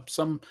 yeah. No,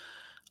 some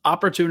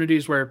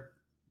opportunities where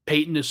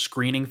Peyton is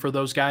screening for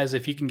those guys.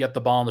 If he can get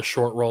the ball in the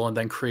short roll and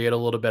then create a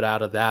little bit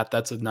out of that,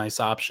 that's a nice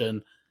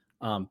option.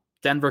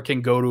 Denver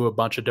can go to a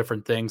bunch of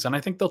different things, and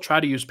I think they'll try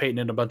to use Peyton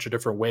in a bunch of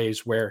different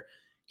ways where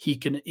he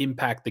can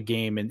impact the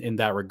game in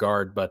that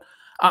regard. But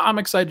I'm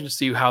excited to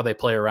see how they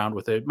play around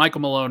with it.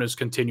 Michael Malone is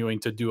continuing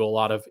to do a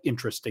lot of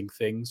interesting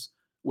things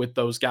with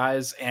those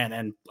guys,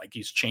 and like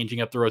he's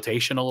changing up the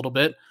rotation a little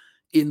bit.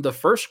 In the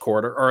first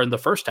quarter or in the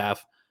first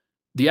half,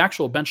 the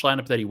actual bench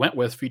lineup that he went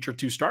with featured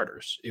two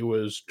starters. It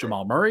was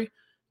Jamal Murray.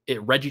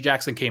 Reggie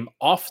Jackson came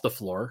off the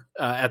floor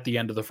at the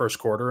end of the first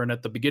quarter, and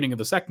at the beginning of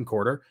the second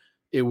quarter,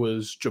 it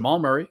was Jamal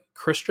Murray,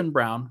 Christian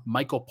Braun,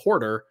 Michael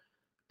Porter,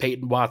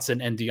 Peyton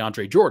Watson, and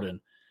DeAndre Jordan.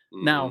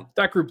 Mm-hmm. Now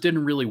that group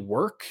didn't really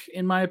work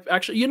in my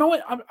actually. You know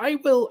what? I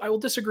will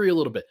disagree a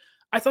little bit.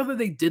 I thought that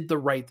they did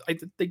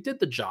they did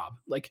the job.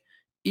 Like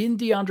in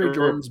DeAndre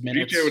Jordan's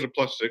minutes, DJ was a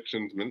 +6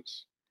 in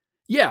minutes.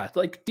 Yeah,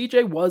 like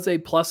DJ was a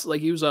plus,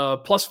 like he was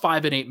a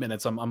 +5 in 8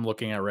 minutes. I'm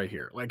looking at right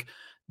here. Like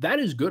that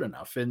is good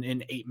enough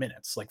in 8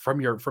 minutes, like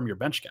from your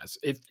bench guys.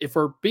 If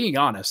we're being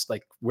honest,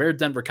 like where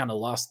Denver kind of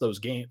lost those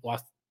games,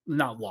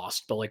 not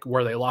lost, but like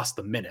where they lost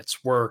the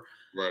minutes were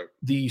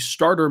the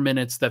starter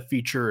minutes that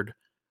featured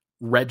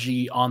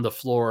Reggie on the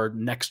floor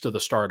next to the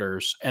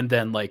starters, and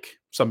then like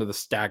some of the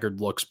staggered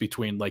looks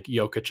between like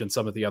Jokic and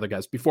some of the other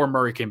guys before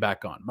Murray came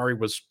back on. Murray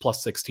was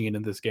 +16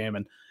 in this game,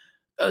 and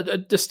a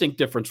distinct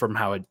difference from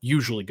how it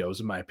usually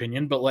goes, in my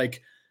opinion, but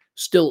like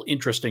still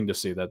interesting to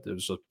see that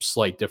there's a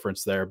slight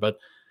difference there. But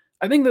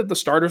I think that the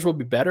starters will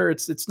be better.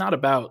 It's not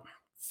about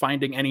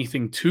finding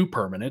anything too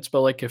permanent,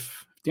 but like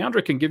if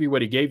DeAndre can give you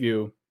what he gave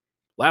you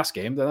last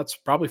game, then that's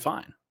probably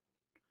fine.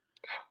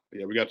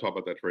 Yeah, we got to talk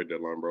about that trade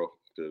deadline, bro.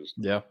 Because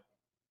yeah,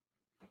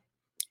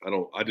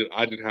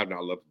 I did have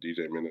not loved the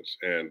DJ minutes,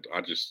 and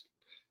I just,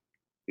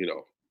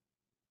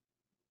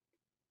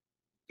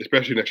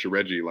 especially next to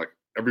Reggie, like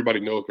everybody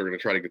knows they're going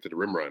to try to get to the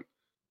rim run.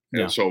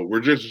 And so we're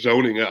just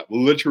zoning up.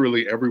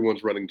 Literally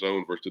everyone's running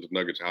zone versus the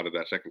Nuggets out of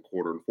that second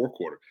quarter and fourth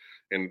quarter.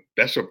 And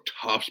that's a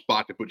tough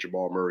spot to put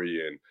Jamal Murray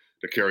in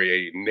to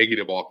carry a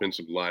negative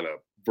offensive lineup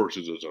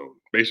versus a zone.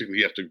 Basically,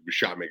 he has to be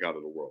shot make out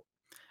of the world.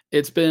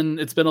 It's been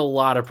a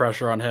lot of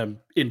pressure on him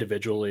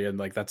individually, and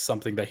like that's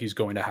something that he's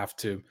going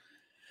to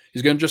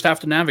just have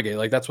to navigate.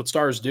 Like that's what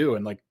stars do.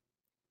 And like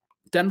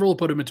Denver will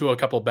put him into a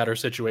couple better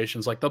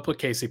situations. Like they'll put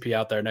KCP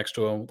out there next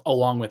to him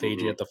along with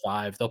AG at the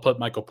 5. They'll put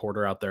Michael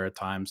Porter out there at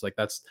times. Like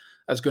that's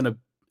going to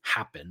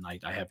happen.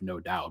 I have no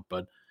doubt,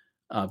 but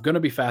going to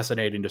be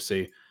fascinating to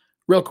see.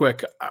 Real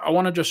quick, I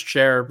want to just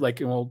share,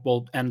 like, and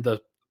we'll end the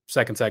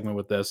second segment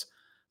with this.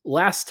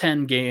 Last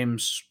 10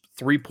 games,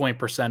 3-point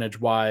percentage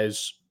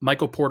wise,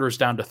 Michael Porter's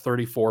down to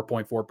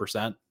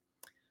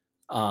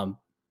 34.4%.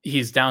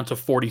 He's down to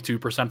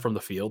 42% from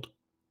the field.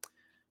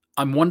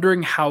 I'm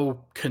wondering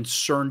how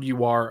concerned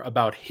you are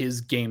about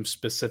his game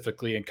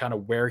specifically and kind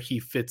of where he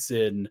fits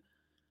in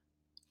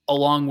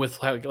along with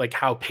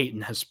how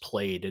Peyton has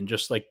played and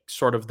just like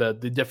sort of the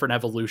different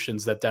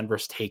evolutions that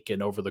Denver's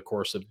taken over the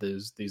course of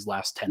these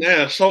last 10.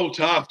 Yeah, so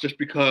tough just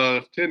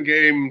because 10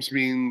 games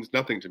means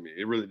nothing to me.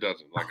 It really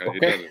doesn't. Like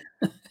it doesn't.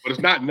 But it's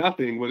not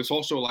nothing, but it's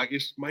also like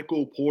it's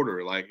Michael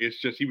Porter. Like it's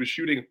just he was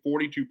shooting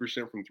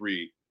 42% from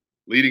 3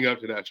 leading up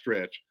to that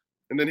stretch.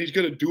 And then he's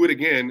gonna do it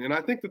again. And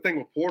I think the thing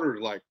with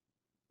Porter, like,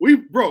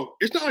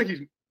 it's not like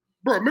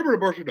remember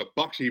versus the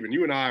Bucks even.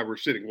 You and I were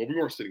sitting, we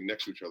weren't sitting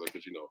next to each other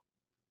because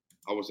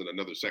I was in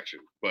another section.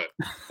 But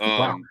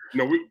wow.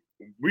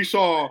 We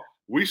saw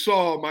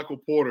Michael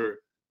Porter.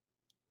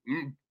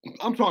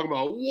 I'm talking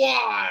about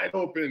wide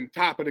open,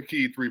 top of the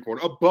key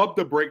 3-pointer, above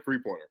the break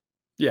 3-pointer.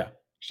 Yeah.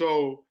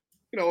 So,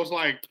 it's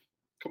like,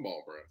 come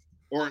on, bro.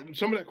 Or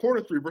some of that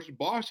corner 3 versus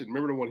Boston.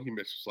 Remember the one he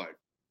missed? It's like,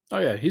 oh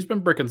yeah, he's been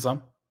bricking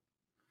some.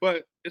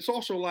 But it's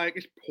also like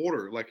it's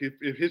Porter. Like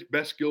if his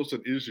best skill set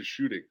is his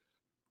shooting,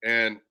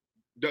 and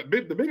the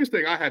biggest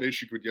thing I had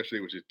issues with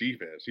yesterday was his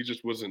defense. He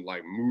just wasn't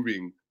like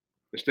moving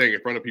and staying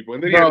in front of people.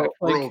 And then he had a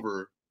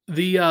turnover.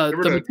 The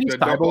Matisse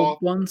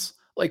Thybulle ones,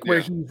 like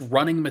where he's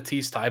running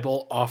Matisse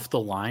Thybulle off the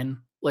line.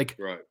 Like,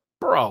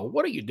 bro,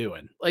 what are you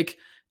doing? Like,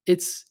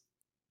 it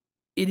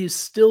is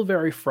still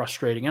very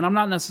frustrating. And I'm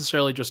not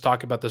necessarily just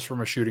talking about this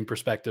from a shooting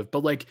perspective,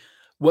 but like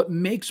what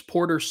makes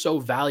Porter so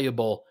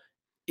valuable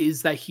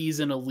is that he's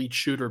an elite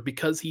shooter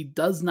because he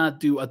does not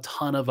do a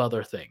ton of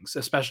other things,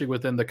 especially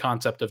within the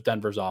concept of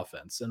Denver's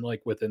offense and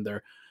like within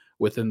their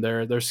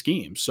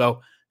scheme.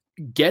 So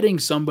getting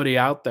somebody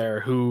out there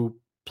who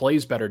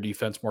plays better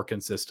defense more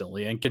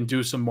consistently and can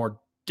do some more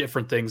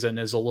different things and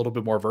is a little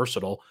bit more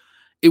versatile,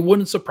 it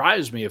wouldn't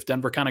surprise me if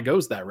Denver kind of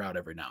goes that route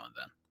every now and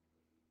then.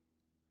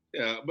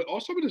 Yeah, but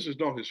also this is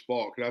not his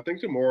fault. Because I think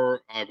the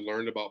more I've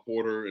learned about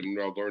Porter and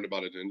I've learned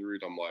about his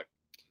injuries, I'm like,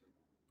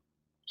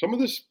 some of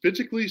this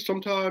physically,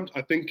 sometimes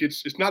I think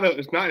it's not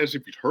as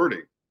if he's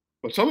hurting,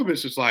 but some of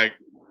it's just like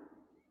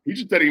he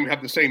just doesn't even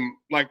have the same,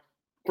 like,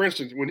 for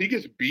instance, when he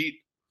gets beat,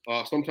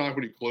 sometimes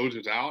when he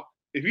closes out,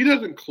 if he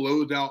doesn't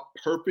close out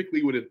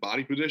perfectly with his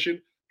body position,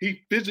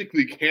 he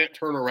physically can't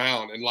turn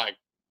around and like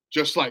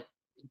just like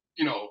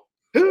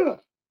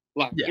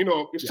Like, Yeah.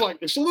 it's Yeah. like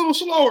it's a little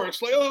slower.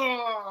 It's like,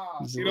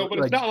 but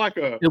it's not like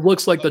a. It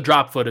looks like the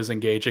drop foot is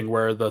engaging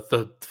where the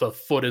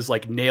foot is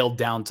like nailed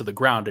down to the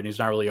ground and he's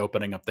not really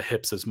opening up the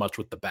hips as much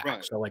with the back.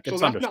 Right. So like So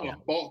it's that's not a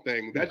understandable. fault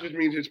thing. That Yeah. just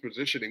means his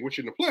positioning, which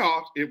in the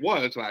playoffs it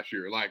was last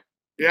year. Like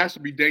it Yeah. has to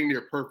be dang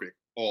near perfect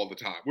all the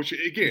time. Which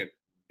again,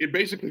 it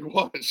basically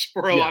was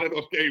for a Yeah. lot of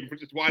those games,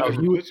 which is why No, they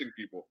were he was blitzing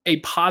people. a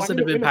Like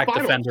positive in the impact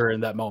finals, defender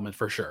in that moment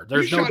for sure. he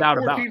There's no shot doubt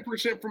about it.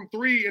 14% from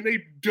three, and they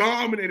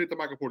dominated the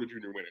Michael Porter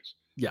Jr. minutes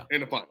Yeah.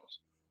 in the finals.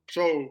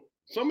 So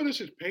some of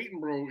this is Peyton,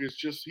 bro. Is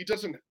just he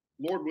doesn't.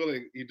 Lord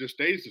willing, he just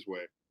stays this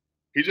way.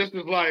 He just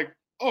is like,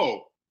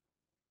 oh,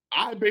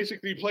 I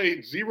basically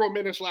played 0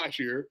 minutes last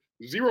year,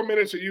 0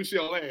 minutes at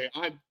UCLA.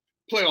 I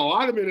played a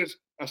lot of minutes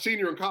a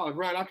senior in college.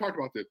 Right? I talked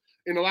about this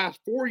in the last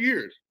 4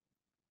 years.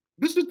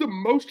 This is the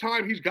most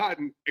time he's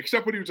gotten,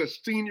 except when he was a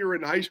senior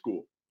in high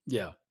school.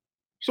 Yeah. A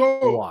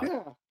So lot.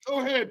 yeah, go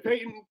ahead,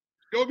 Peyton,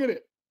 go get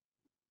it.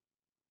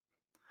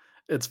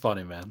 It's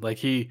funny, man. Like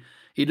he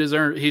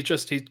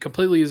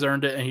completely has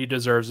earned it and he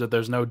deserves it.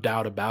 There's no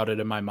doubt about it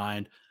in my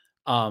mind.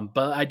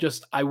 But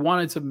I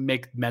wanted to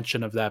make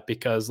mention of that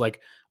because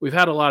like we've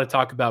had a lot of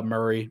talk about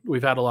Murray.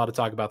 We've had a lot of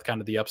talk about kind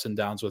of the ups and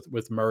downs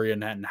with Murray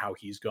and how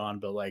he's gone.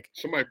 But like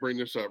Somebody bring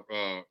this up.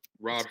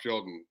 Rob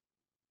Sheldon.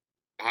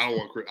 I don't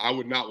want Chris. I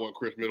would not want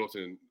Chris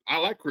Middleton. I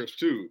like Chris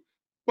too.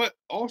 But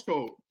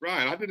also,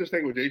 Ryan, I did this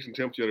thing with Jason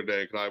Temps the other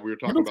day because we were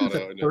talking Middleton's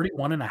about at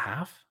 31 and a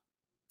half.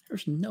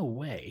 There's no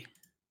way.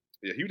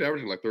 yeah, he was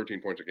averaging like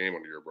 13 points a game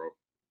on the year, bro,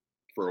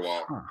 for a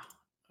while.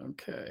 Huh.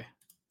 Okay.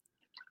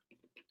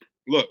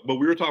 Look, but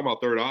we were talking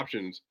about third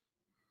options.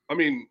 I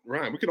mean,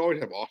 Ryan, we could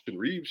always have Austin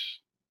Reeves.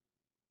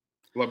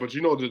 Like, but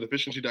the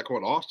deficiency that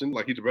called Austin.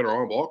 Like, he's a better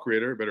on ball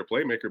creator, better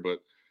playmaker, but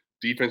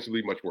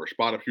defensively much worse.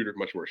 Spot up shooter,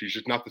 much worse. He's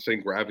just not the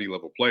same gravity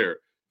level player.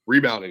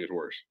 Rebounding is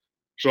worse.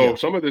 So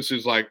some of this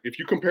is like, if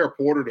you compare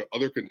Porter to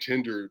other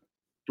contender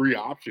 3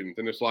 options,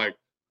 then it's like,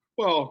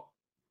 well,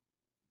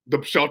 the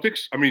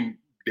Celtics. I mean,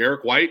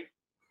 Derek White,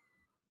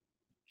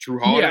 Drew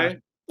Holiday. Yeah.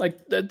 Like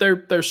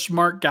they're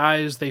smart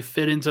guys. They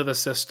fit into the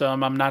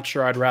system. I'm not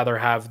sure I'd rather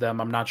have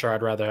them. I'm not sure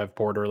I'd rather have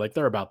Porter. Like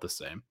they're about the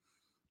same.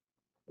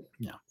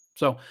 Yeah.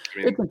 So I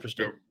mean, it's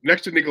interesting.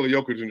 next to Nikola,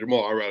 Jokic, and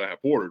Jamal, I'd rather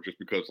have Porter just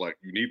because, like,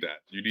 you need that.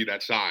 You need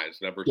that size,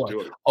 that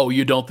versatility. Oh,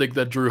 you don't think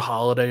that Drew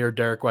Holiday or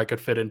Derek White could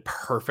fit in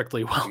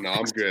perfectly well? No,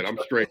 I'm good. I'm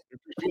straight.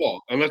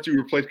 Small, unless you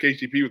replace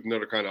KCP with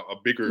another kind of a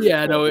bigger.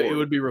 Yeah, no, it forward.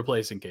 would be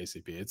replacing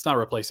KCP. It's not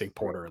replacing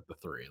Porter at the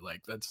 3.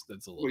 Like that's a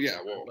little. Well, yeah,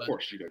 different, well, but of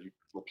course, you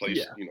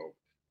replace,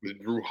 with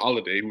Drew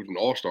Holiday, who's an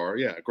all-star.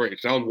 Yeah, great.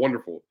 Sounds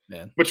wonderful.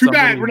 man. But too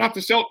bad we're not the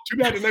Celtics. Too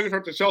bad the Nuggets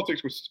aren't the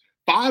Celtics with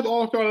 5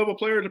 all-star level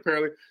players.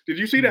 Apparently, did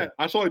you see that?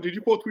 I saw it. Did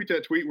you quote tweet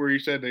that tweet where he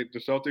said that the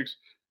Celtics?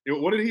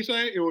 What did he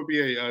say? It would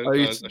be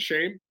a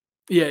shame.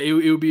 Yeah, it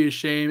would be a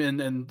shame,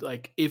 and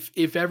like if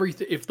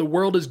the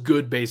world is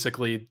good,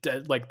 basically,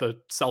 like the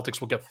Celtics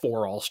will get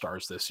 4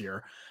 All-Stars this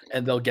year,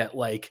 and they'll get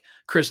like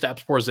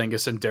Kristaps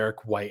Porzingis and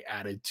Derek White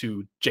added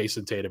to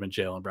Jason Tatum and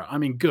Jaylen Brown. I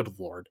mean, good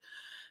lord,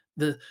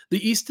 the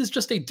East is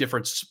just a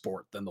different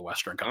sport than the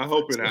Western Conference. I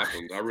hope it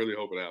happens. I really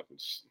hope it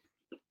happens.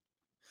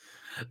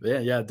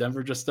 Yeah.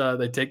 Denver just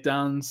they take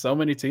down so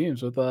many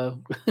teams with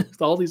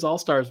with all these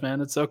All-Stars,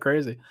 man. It's so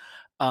crazy.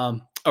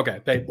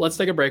 Okay, babe, let's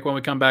take a break. When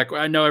we come back,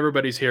 I know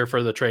everybody's here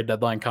for the trade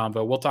deadline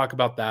convo. We'll talk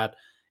about that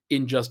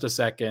in just a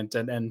second,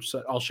 and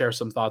so I'll share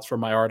some thoughts from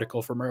my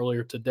article from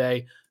earlier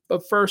today.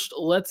 But first,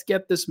 let's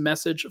get this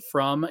message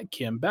from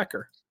Kim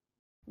Becker.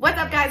 What's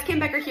up, guys? Kim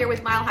Becker here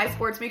with Mile High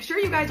Sports. Make sure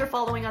you guys are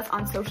following us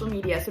on social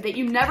media so that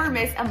you never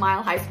miss a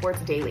Mile High Sports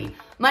daily.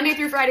 Monday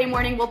through Friday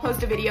morning, we'll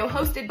post a video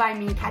hosted by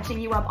me catching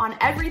you up on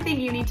everything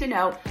you need to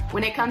know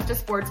when it comes to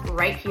sports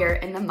right here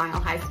in the Mile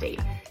High State.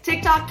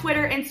 TikTok,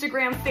 Twitter,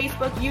 Instagram,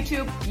 Facebook,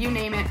 YouTube, you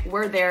name it,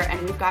 we're there, and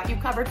we've got you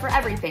covered for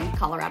everything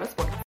Colorado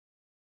sports.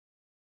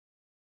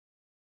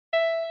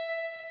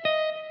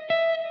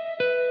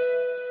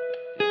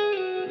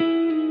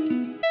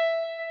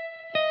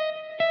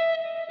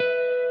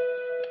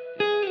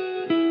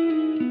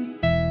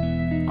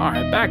 All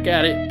right, back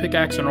at it.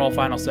 Pickaxe and roll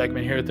final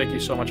segment here. Thank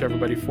you so much,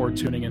 everybody, for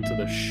tuning into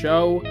the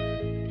show.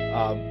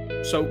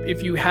 So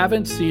if you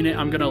haven't seen it,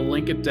 I'm going to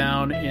link it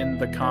down in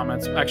the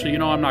comments. Actually,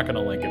 I'm not going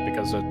to link it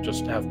because I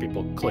just have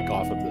people click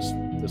off of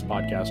this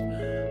podcast.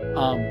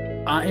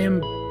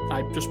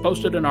 I just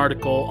posted an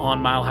article on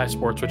Mile High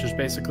Sports, which is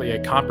basically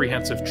a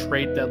comprehensive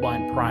trade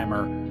deadline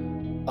primer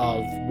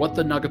of what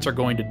the Nuggets are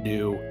going to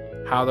do,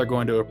 how they're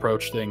going to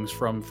approach things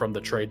from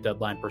the trade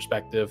deadline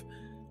perspective.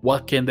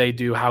 What can they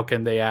do? How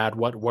can they add?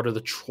 What are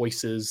the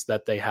choices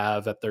that they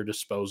have at their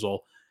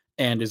disposal?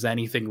 And is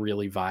anything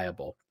really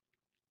viable?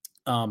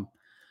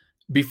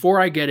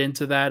 Before I get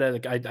into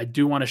that, I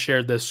do want to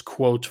share this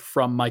quote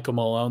from Michael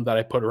Malone that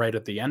I put right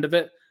at the end of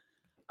it.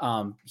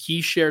 He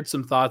shared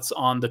some thoughts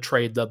on the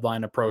trade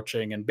deadline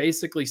approaching and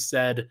basically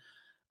said,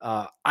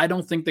 I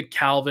don't think that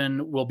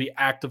Calvin will be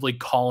actively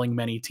calling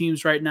many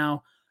teams right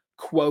now.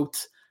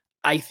 Quote,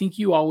 I think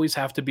you always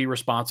have to be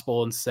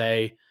responsible and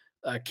say,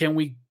 can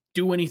we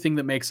do anything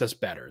that makes us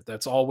better?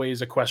 That's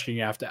always a question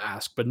you have to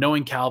ask. But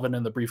knowing Calvin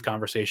and the brief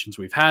conversations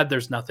we've had,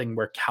 there's nothing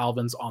where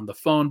Calvin's on the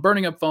phone,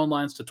 burning up phone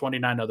lines to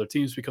 29 other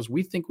teams, because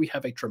we think we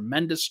have a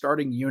tremendous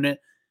starting unit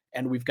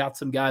and we've got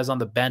some guys on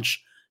the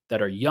bench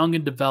that are young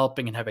and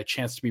developing and have a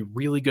chance to be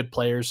really good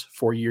players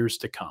for years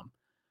to come.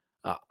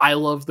 I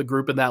love the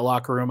group in that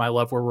locker room. I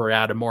love where we're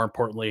at. And more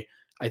importantly,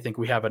 I think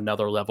we have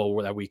another level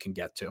that we can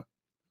get to.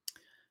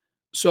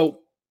 So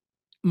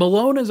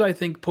Malone is, I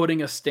think,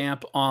 putting a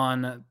stamp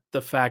on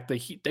the fact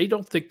that they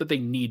don't think that they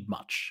need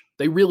much.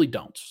 They really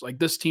don't. Like,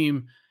 this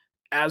team,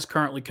 as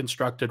currently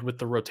constructed with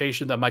the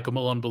rotation that Michael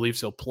Malone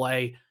believes he'll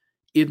play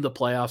in the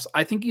playoffs,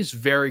 I think he's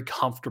very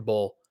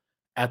comfortable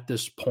at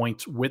this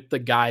point with the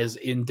guys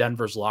in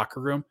Denver's locker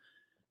room.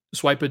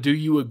 Swipa, do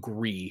you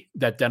agree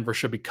that Denver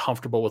should be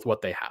comfortable with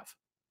what they have?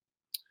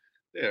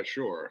 Yeah,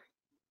 sure.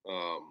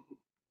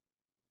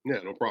 Yeah,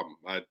 no problem.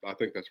 I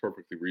think that's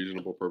perfectly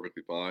reasonable,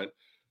 perfectly fine.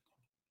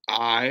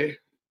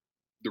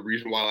 The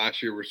reason why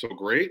last year was so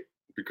great,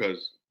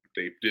 because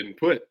they didn't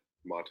put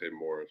Monte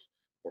Morris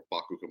or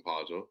Facu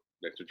Campazzo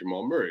next to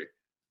Jamal Murray.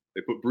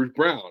 They put Bruce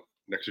Brown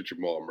next to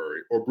Jamal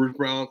Murray, or Bruce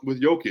Brown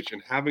with Jokic,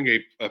 and having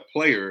a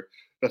player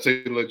that's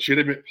a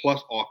legitimate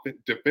plus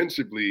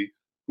defensively,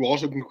 who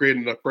also can create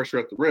enough pressure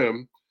at the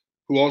rim,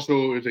 who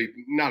also is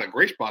not a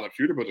great spot up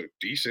shooter, but a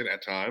decent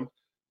at times.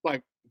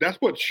 Like, that's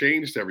what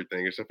changed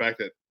everything. It's the fact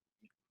that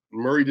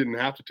Murray didn't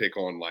have to take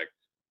on like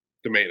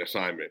the main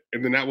assignment,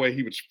 and then that way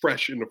he was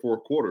fresh in the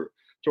fourth quarter.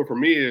 So for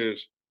me,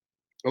 is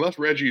unless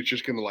Reggie is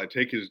just going to like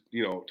take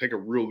a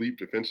real leap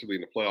defensively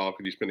in the playoff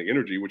and he's spending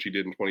energy, which he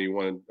did in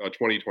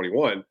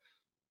 2021, then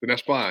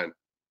that's fine.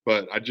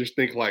 But I just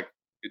think like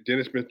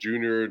Dennis Smith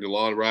Jr.,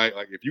 DeLon Wright,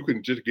 like if you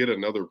can just get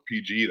another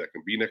PG that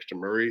can be next to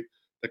Murray,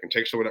 that can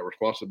take some of that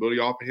responsibility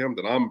off of him,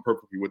 then I'm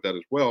perfectly with that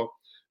as well.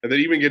 And then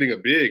even getting a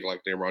big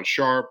like Damron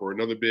Sharp or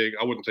another big,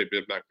 I wouldn't say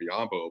Bismack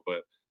Biyombo,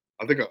 but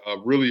I think a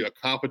really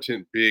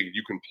competent big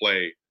you can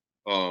play.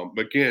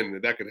 Again,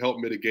 that could help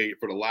mitigate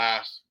for the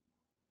last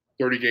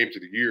 30 games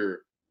of the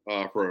year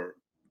for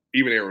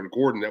even Aaron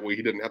Gordon. That way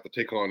he doesn't have to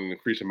take on an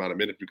increased amount of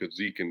minutes because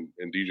Zeke and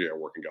DJ are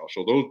working out.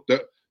 So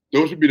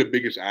those would be the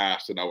biggest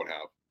ask that I would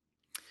have.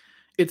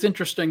 It's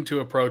interesting to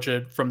approach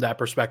it from that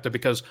perspective,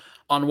 because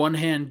on one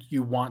hand,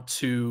 you want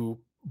to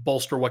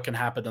bolster what can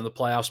happen in the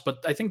playoffs,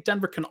 but I think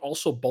Denver can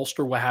also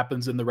bolster what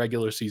happens in the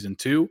regular season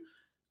too.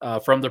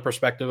 From the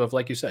perspective of,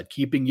 like you said,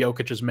 keeping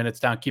Jokic's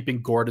minutes down,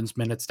 keeping Gordon's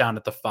minutes down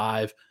at the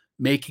 5,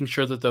 making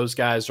sure that those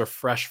guys are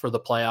fresh for the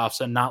playoffs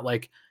and not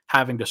like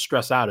having to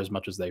stress out as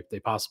much as they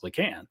possibly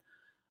can.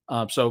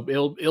 So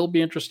it'll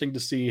be interesting to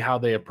see how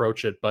they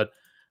approach it. But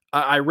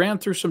I ran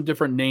through some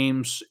different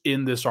names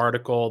in this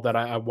article that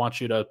I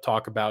want you to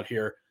talk about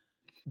here.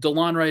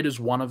 DeLon Wright is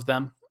one of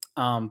them.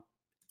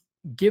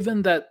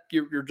 Given that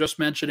you're just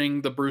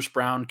mentioning the Bruce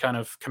Brown kind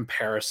of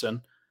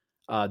comparison,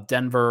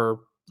 Denver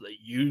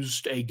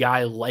used a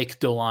guy like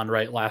DeLon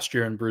Wright last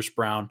year in Bruce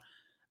Brown.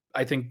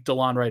 I think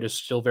DeLon Wright is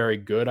still very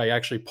good. I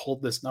actually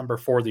pulled this number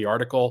for the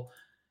article.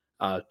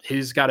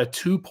 He's got a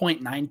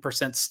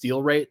 2.9%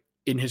 steal rate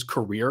in his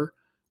career,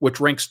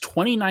 which ranks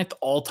 29th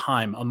all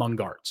time among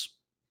guards.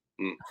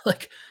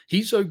 Like,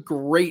 he's a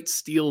great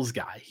steals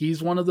guy.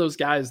 He's one of those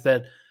guys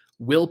that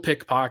will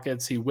pick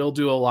pockets. He will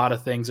do a lot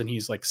of things, and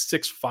he's like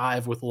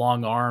 6'5" with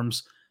long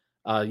arms.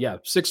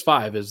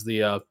 6'5"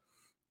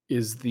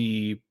 is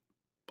the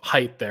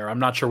height there. I'm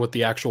not sure what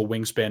the actual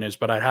wingspan is,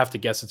 but I'd have to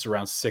guess it's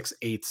around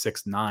 6'8",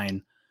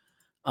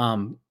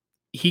 6'9".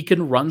 He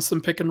can run some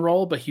pick and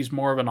roll, but he's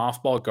more of an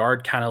off-ball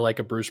guard, kind of like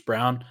a Bruce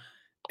Brown.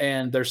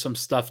 And there's some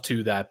stuff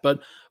to that.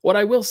 But what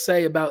I will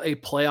say about a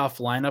playoff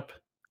lineup,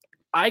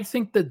 I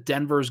think that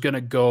Denver is going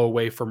to go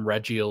away from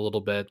Reggie a little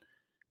bit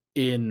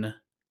in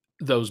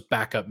those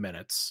backup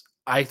minutes.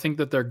 I think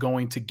that they're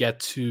going to get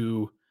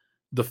to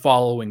the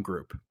following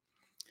group: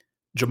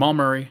 Jamal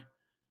Murray,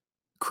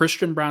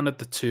 Christian Braun at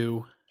the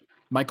 2,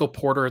 Michael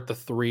Porter at the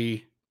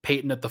 3,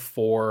 Peyton at the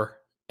 4,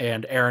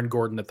 and Aaron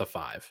Gordon at the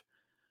 5.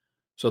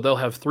 So they'll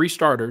have 3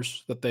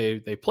 starters that they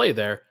play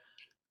there,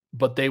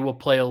 but they will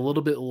play a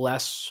little bit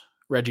less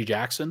Reggie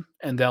Jackson,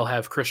 and they'll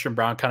have Christian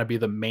Braun kind of be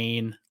the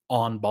main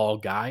on-ball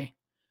guy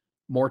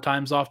more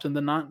times often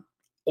than not.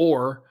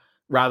 Or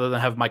rather than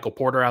have Michael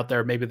Porter out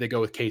there, maybe they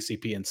go with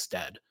KCP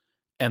instead,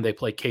 and they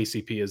play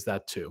KCP as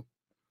that 2.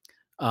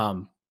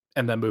 And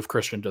then move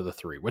Christian to the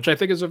 3, which I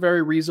think is a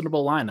very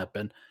reasonable lineup.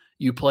 And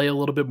you play a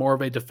little bit more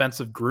of a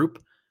defensive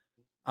group.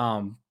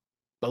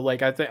 But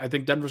like, I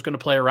think Denver's going to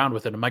play around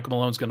with it, and Michael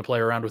Malone's going to play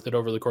around with it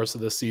over the course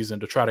of this season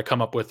to try to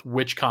come up with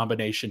which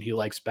combination he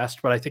likes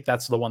best. But I think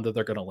that's the one that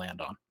they're going to land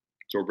on.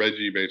 So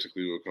Reggie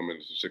basically will come in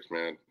as a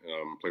 6-man,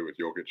 play with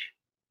Jokic.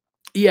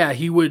 Yeah,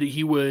 he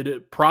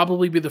would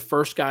probably be the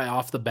first guy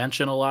off the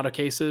bench in a lot of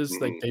cases.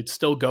 Mm-hmm. Like, they'd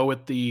still go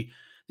with the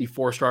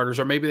 4 starters,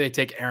 or maybe they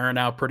take Aaron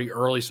out pretty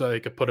early so they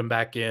could put him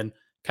back in,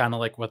 kind of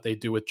like what they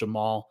do with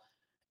Jamal.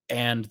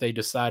 And they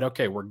decide,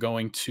 okay, we're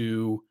going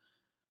to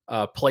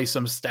play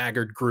some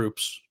staggered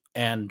groups.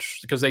 And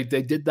because they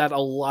did that a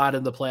lot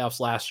in the playoffs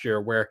last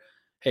year, where,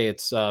 hey,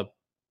 it's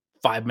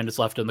 5 minutes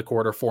left in the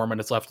quarter, 4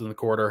 minutes left in the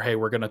quarter. Hey,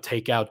 we're going to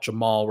take out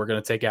Jamal. We're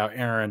going to take out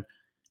Aaron,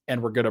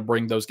 and we're going to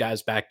bring those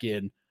guys back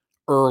in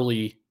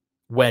early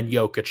when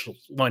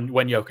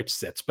Jokic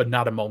sits, but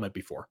not a moment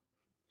before.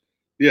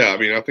 Yeah, I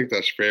mean, I think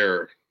that's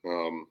fair.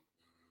 I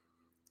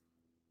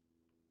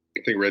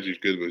think Reggie's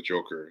good with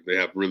Joker. They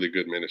have really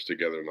good minutes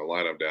together in the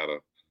lineup data.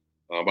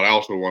 But I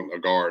also want a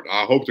guard.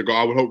 I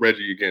would hope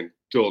Reggie, again,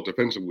 still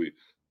defensively,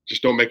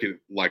 just don't make it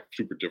like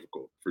super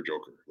difficult for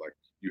Joker. Like,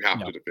 you have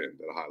to defend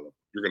at a high level.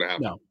 You're going to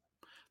have to.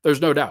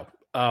 There's no doubt.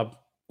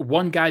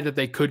 One guy that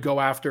they could go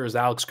after is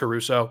Alex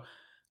Caruso.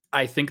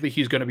 I think that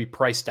he's going to be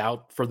priced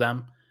out for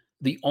them.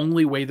 The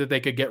only way that they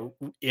could get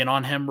in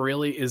on him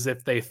really is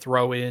if they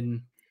throw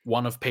in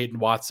one of Peyton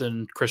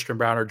Watson, Christian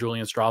Braun, or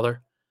Julian Strawther.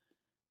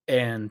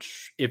 And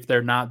if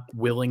they're not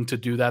willing to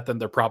do that, then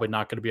they're probably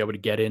not going to be able to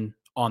get in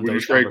on those.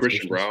 Would you trade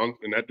Christian Braun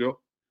in that deal?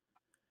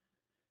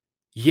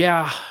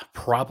 Yeah,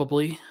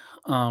 probably.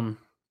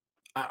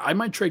 I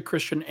might trade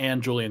Christian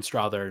and Julian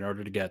Strawther in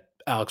order to get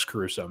Alex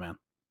Caruso, man.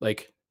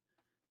 Like,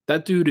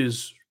 that dude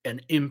is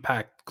an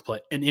impact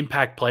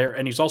player,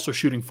 and he's also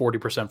shooting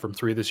 40% from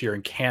three this year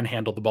and can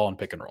handle the ball in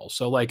pick and roll.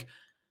 So, like,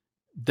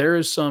 there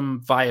is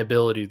some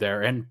viability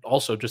there, and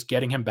also just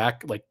getting him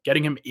back, like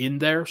getting him in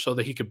there so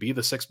that he could be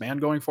the sixth man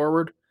going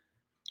forward.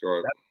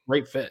 Right. That's a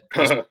great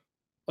fit.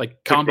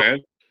 Like, combo. Man.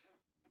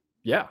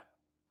 Yeah.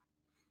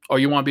 Oh,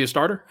 you want to be a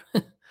starter?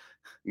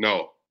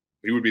 No,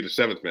 he would be the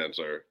seventh man,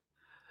 sir.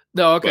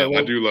 No, okay. Well,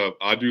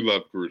 I do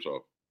love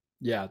Caruso.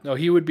 Yeah, no,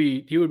 he would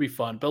be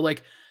fun. But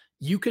like,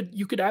 you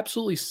could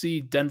absolutely see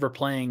Denver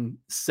playing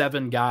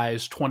 7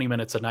 guys 20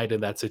 minutes a night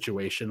in that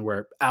situation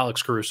where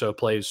Alex Caruso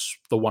plays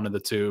the 1 and the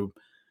 2,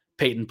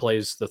 Peyton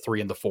plays the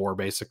 3 and the 4,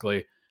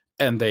 basically,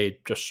 and they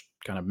just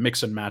kind of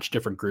mix and match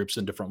different groups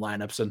in different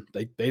lineups, and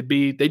they'd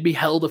be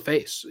hell to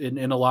face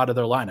in a lot of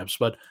their lineups.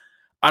 But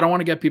I don't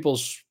want to get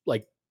people's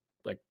like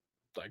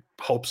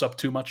hopes up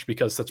too much,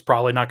 because that's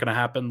probably not going to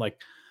happen.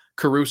 Like,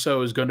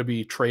 Caruso is going to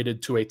be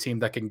traded to a team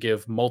that can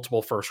give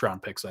multiple first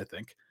round picks, I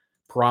think.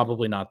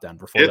 Probably not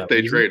Denver for that. If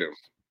they trade him.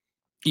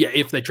 Yeah,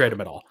 if they trade him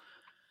at all.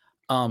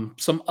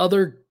 Some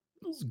other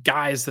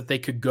guys that they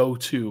could go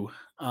to,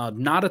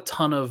 not a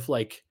ton of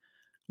like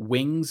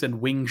wings and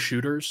wing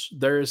shooters.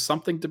 There is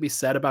something to be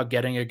said about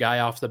getting a guy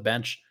off the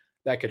bench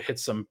that could hit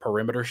some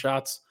perimeter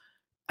shots.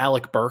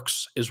 Alec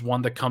Burks is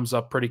one that comes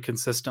up pretty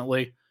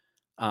consistently.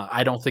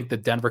 I don't think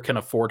that Denver can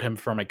afford him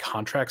from a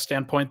contract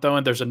standpoint, though,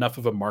 and there's enough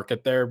of a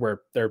market there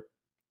where they're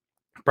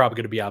probably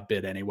going to be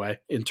outbid anyway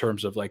in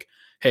terms of like,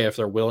 hey, if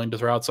they're willing to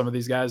throw out some of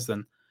these guys,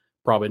 then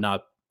probably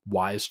not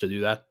wise to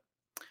do that.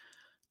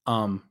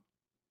 Along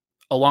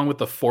with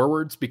the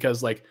forwards,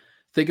 because like,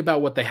 think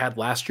about what they had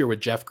last year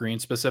with Jeff Green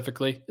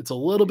specifically. It's a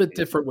little bit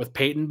different with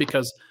Peyton,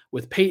 because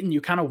with Peyton,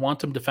 you kind of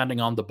want him defending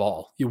on the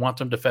ball. You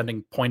want him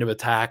defending point of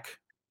attack,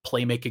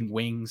 playmaking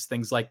wings,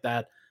 things like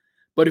that.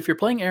 But if you're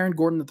playing Aaron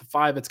Gordon at the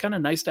 5, it's kind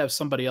of nice to have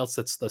somebody else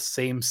that's the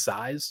same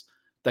size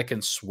that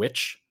can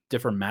switch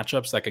different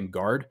matchups, that can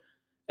guard,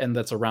 and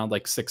that's around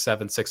like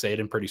 6'7", 6'8",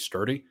 and pretty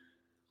sturdy.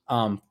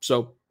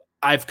 So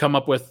I've come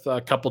up with a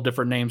couple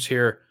different names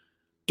here.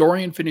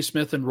 Dorian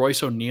Finney-Smith and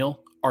Royce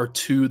O'Neal are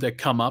 2 that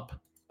come up.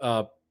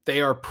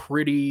 They are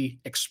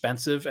pretty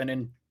expensive, and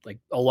in like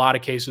a lot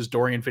of cases,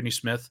 Dorian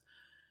Finney-Smith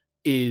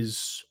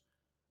is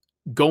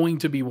going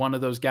to be one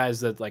of those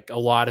guys that like a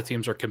lot of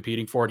teams are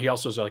competing for. And he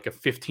also has like a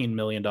 $15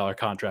 million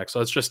contract.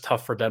 So it's just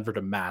tough for Denver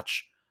to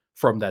match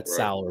from that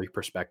salary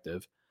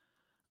perspective.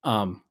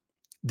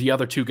 The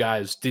other 2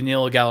 guys,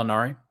 Danilo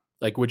Gallinari,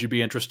 like, would you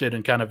be interested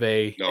in kind of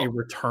a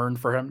return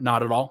for him?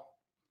 Not at all.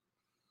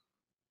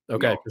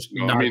 Okay.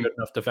 Not a good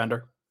enough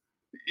defender.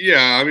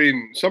 Yeah. I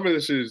mean, some of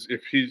this is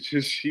if he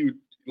would,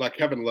 like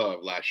Kevin Love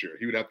last year,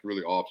 he would have to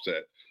really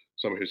offset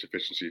some of his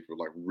efficiency for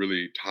like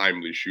really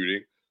timely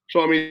shooting.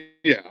 So, I mean,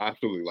 yeah,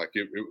 absolutely. Like,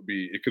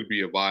 it could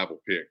be a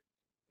viable pick.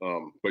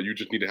 But you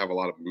just need to have a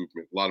lot of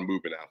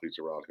movement athletes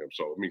around him.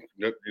 So, I mean,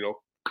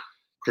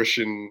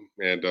 Christian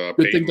and good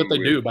Peyton thing that they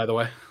do, by the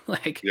way.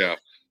 Like, yeah.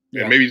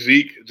 And maybe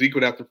Zeke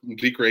would have to,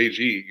 Zeke or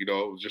AG,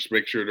 just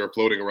make sure they're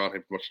floating around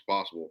him as much as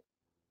possible.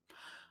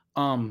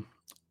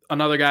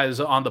 Another guy is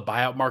on the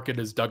buyout market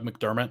is Doug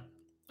McDermott,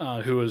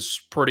 who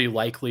is pretty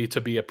likely to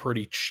be a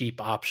pretty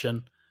cheap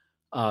option.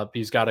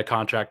 He's got a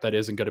contract that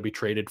isn't going to be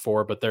traded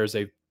for, but there's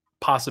a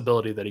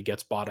possibility that he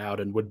gets bought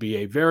out and would be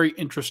a very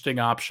interesting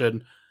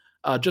option,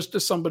 just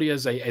as somebody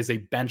as a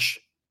bench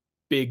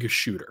big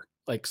shooter,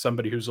 like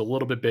somebody who's a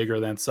little bit bigger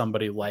than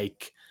somebody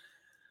like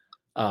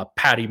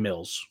Patty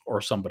Mills or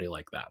somebody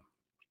like that.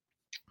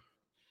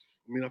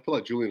 I mean, I feel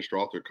like Julian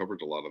Strawther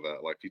covered a lot of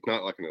that. Like, he's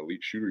not like an elite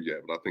shooter yet,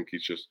 but I think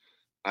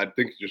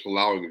just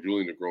allowing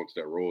Julian to grow into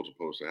that role as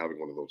opposed to having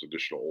one of those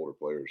additional older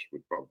players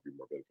would probably be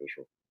more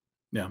beneficial.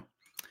 Yeah.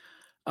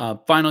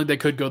 Finally, they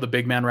could go the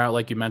big man route,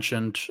 like you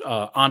mentioned.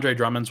 Andre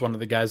Drummond's one of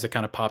the guys that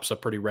kind of pops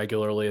up pretty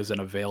regularly as an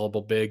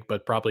available big,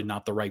 but probably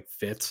not the right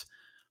fit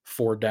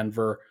for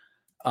Denver.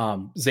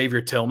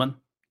 Xavier Tillman,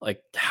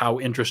 like,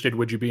 how interested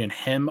would you be in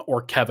him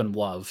or Kevin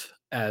Love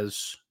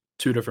as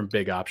 2 different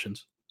big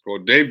options?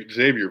 Well,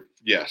 Xavier,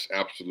 yes,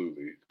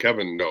 absolutely.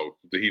 Kevin, no,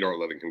 the Heat aren't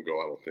letting him go,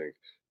 I don't think.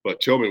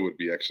 But Tillman would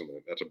be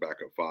excellent. That's a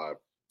backup 5.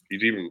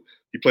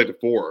 He played the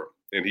 4,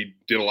 and he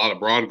did a lot of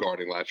Braun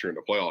guarding last year in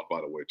the playoffs, by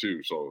the way,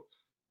 too. So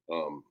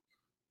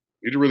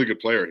he's a really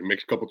good player. He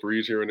makes a couple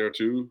threes here and there,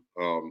 too.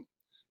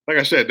 Like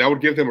I said, that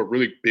would give him a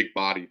really big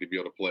body to be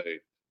able to play.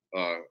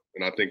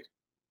 And I think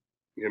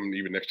him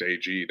even next to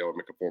AG, that would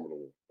make a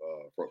formidable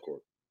front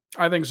court.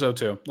 I think so,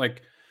 too.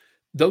 Like,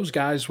 those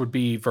guys would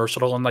be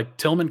versatile, and like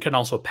Tillman can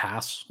also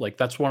pass. Like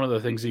that's one of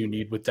the things that you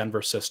need with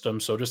Denver's system.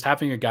 So just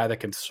having a guy that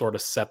can sort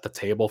of set the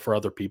table for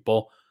other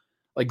people,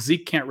 like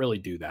Zeke can't really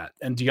do that,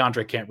 and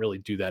DeAndre can't really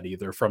do that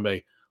either from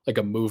a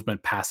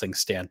movement passing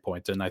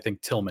standpoint. And I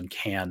think Tillman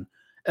can,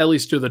 at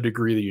least to the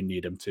degree that you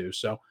need him to.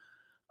 So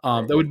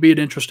that would be an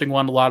interesting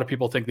one. A lot of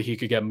people think that he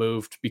could get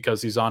moved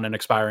because he's on an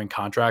expiring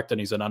contract and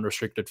he's an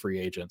unrestricted free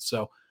agent.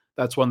 So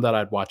that's one that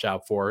I'd watch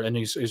out for. And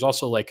he's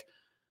also like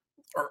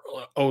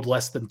owed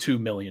less than $2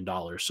 million.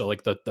 So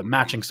like the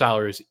matching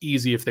salary is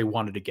easy if they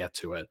wanted to get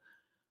to it.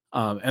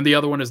 And the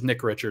other one is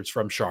Nick Richards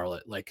from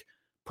Charlotte. Like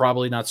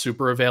probably not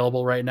super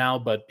available right now,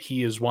 but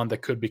he is one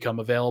that could become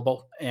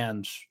available.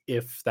 And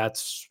if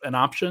that's an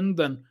option,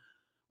 then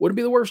would it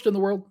be the worst in the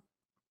world?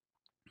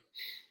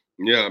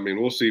 Yeah, I mean,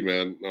 we'll see,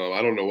 man.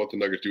 I don't know what the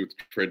Nuggets do with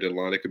the trade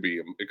deadline. It could be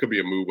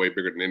a move way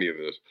bigger than any of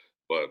this,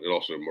 but it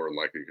also more than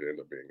likely could end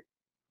up being,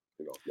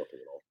 nothing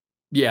at all.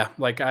 Yeah,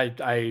 like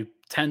I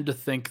tend to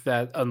think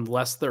that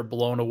unless they're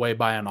blown away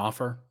by an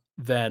offer,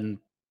 then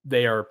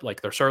they're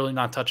certainly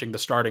not touching the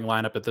starting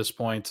lineup at this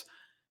point.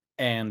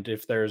 And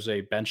if there's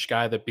a bench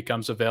guy that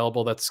becomes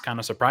available that's kind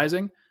of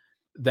surprising,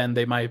 then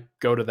they might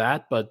go to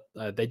that. But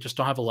they just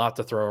don't have a lot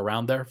to throw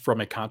around there from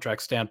a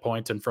contract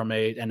standpoint and from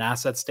an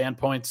asset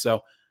standpoint.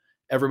 So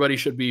everybody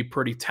should be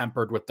pretty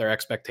tempered with their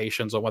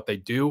expectations on what they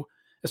do,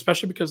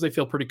 especially because they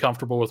feel pretty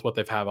comfortable with what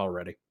they've had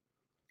already.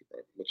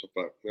 That's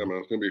a fact. Yeah, man,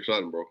 it's going to be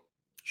exciting, bro.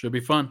 Should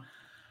be fun.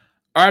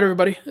 All right,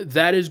 everybody.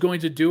 That is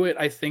going to do it,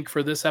 I think,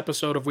 for this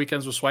episode of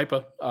Weekends with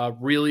Swipa.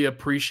 Really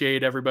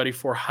appreciate everybody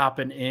for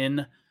hopping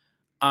in.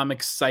 I'm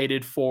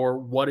excited for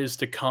what is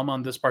to come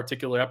on this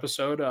particular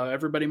episode.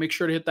 Everybody, make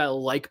sure to hit that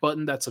like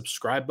button, that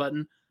subscribe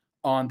button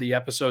on the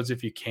episodes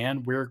if you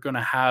can. We're going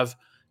to have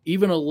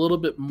even a little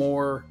bit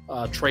more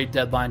trade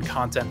deadline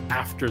content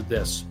after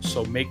this.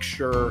 So make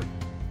sure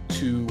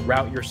to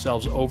route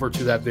yourselves over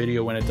to that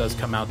video when it does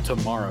come out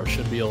tomorrow.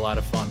 Should be a lot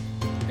of fun.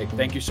 Hey,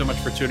 thank you so much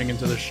for tuning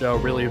into the show.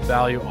 Really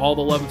value all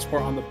the love and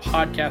support on the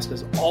podcast.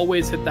 As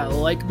always, hit that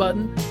like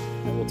button,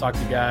 and we'll talk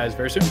to you guys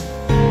very soon.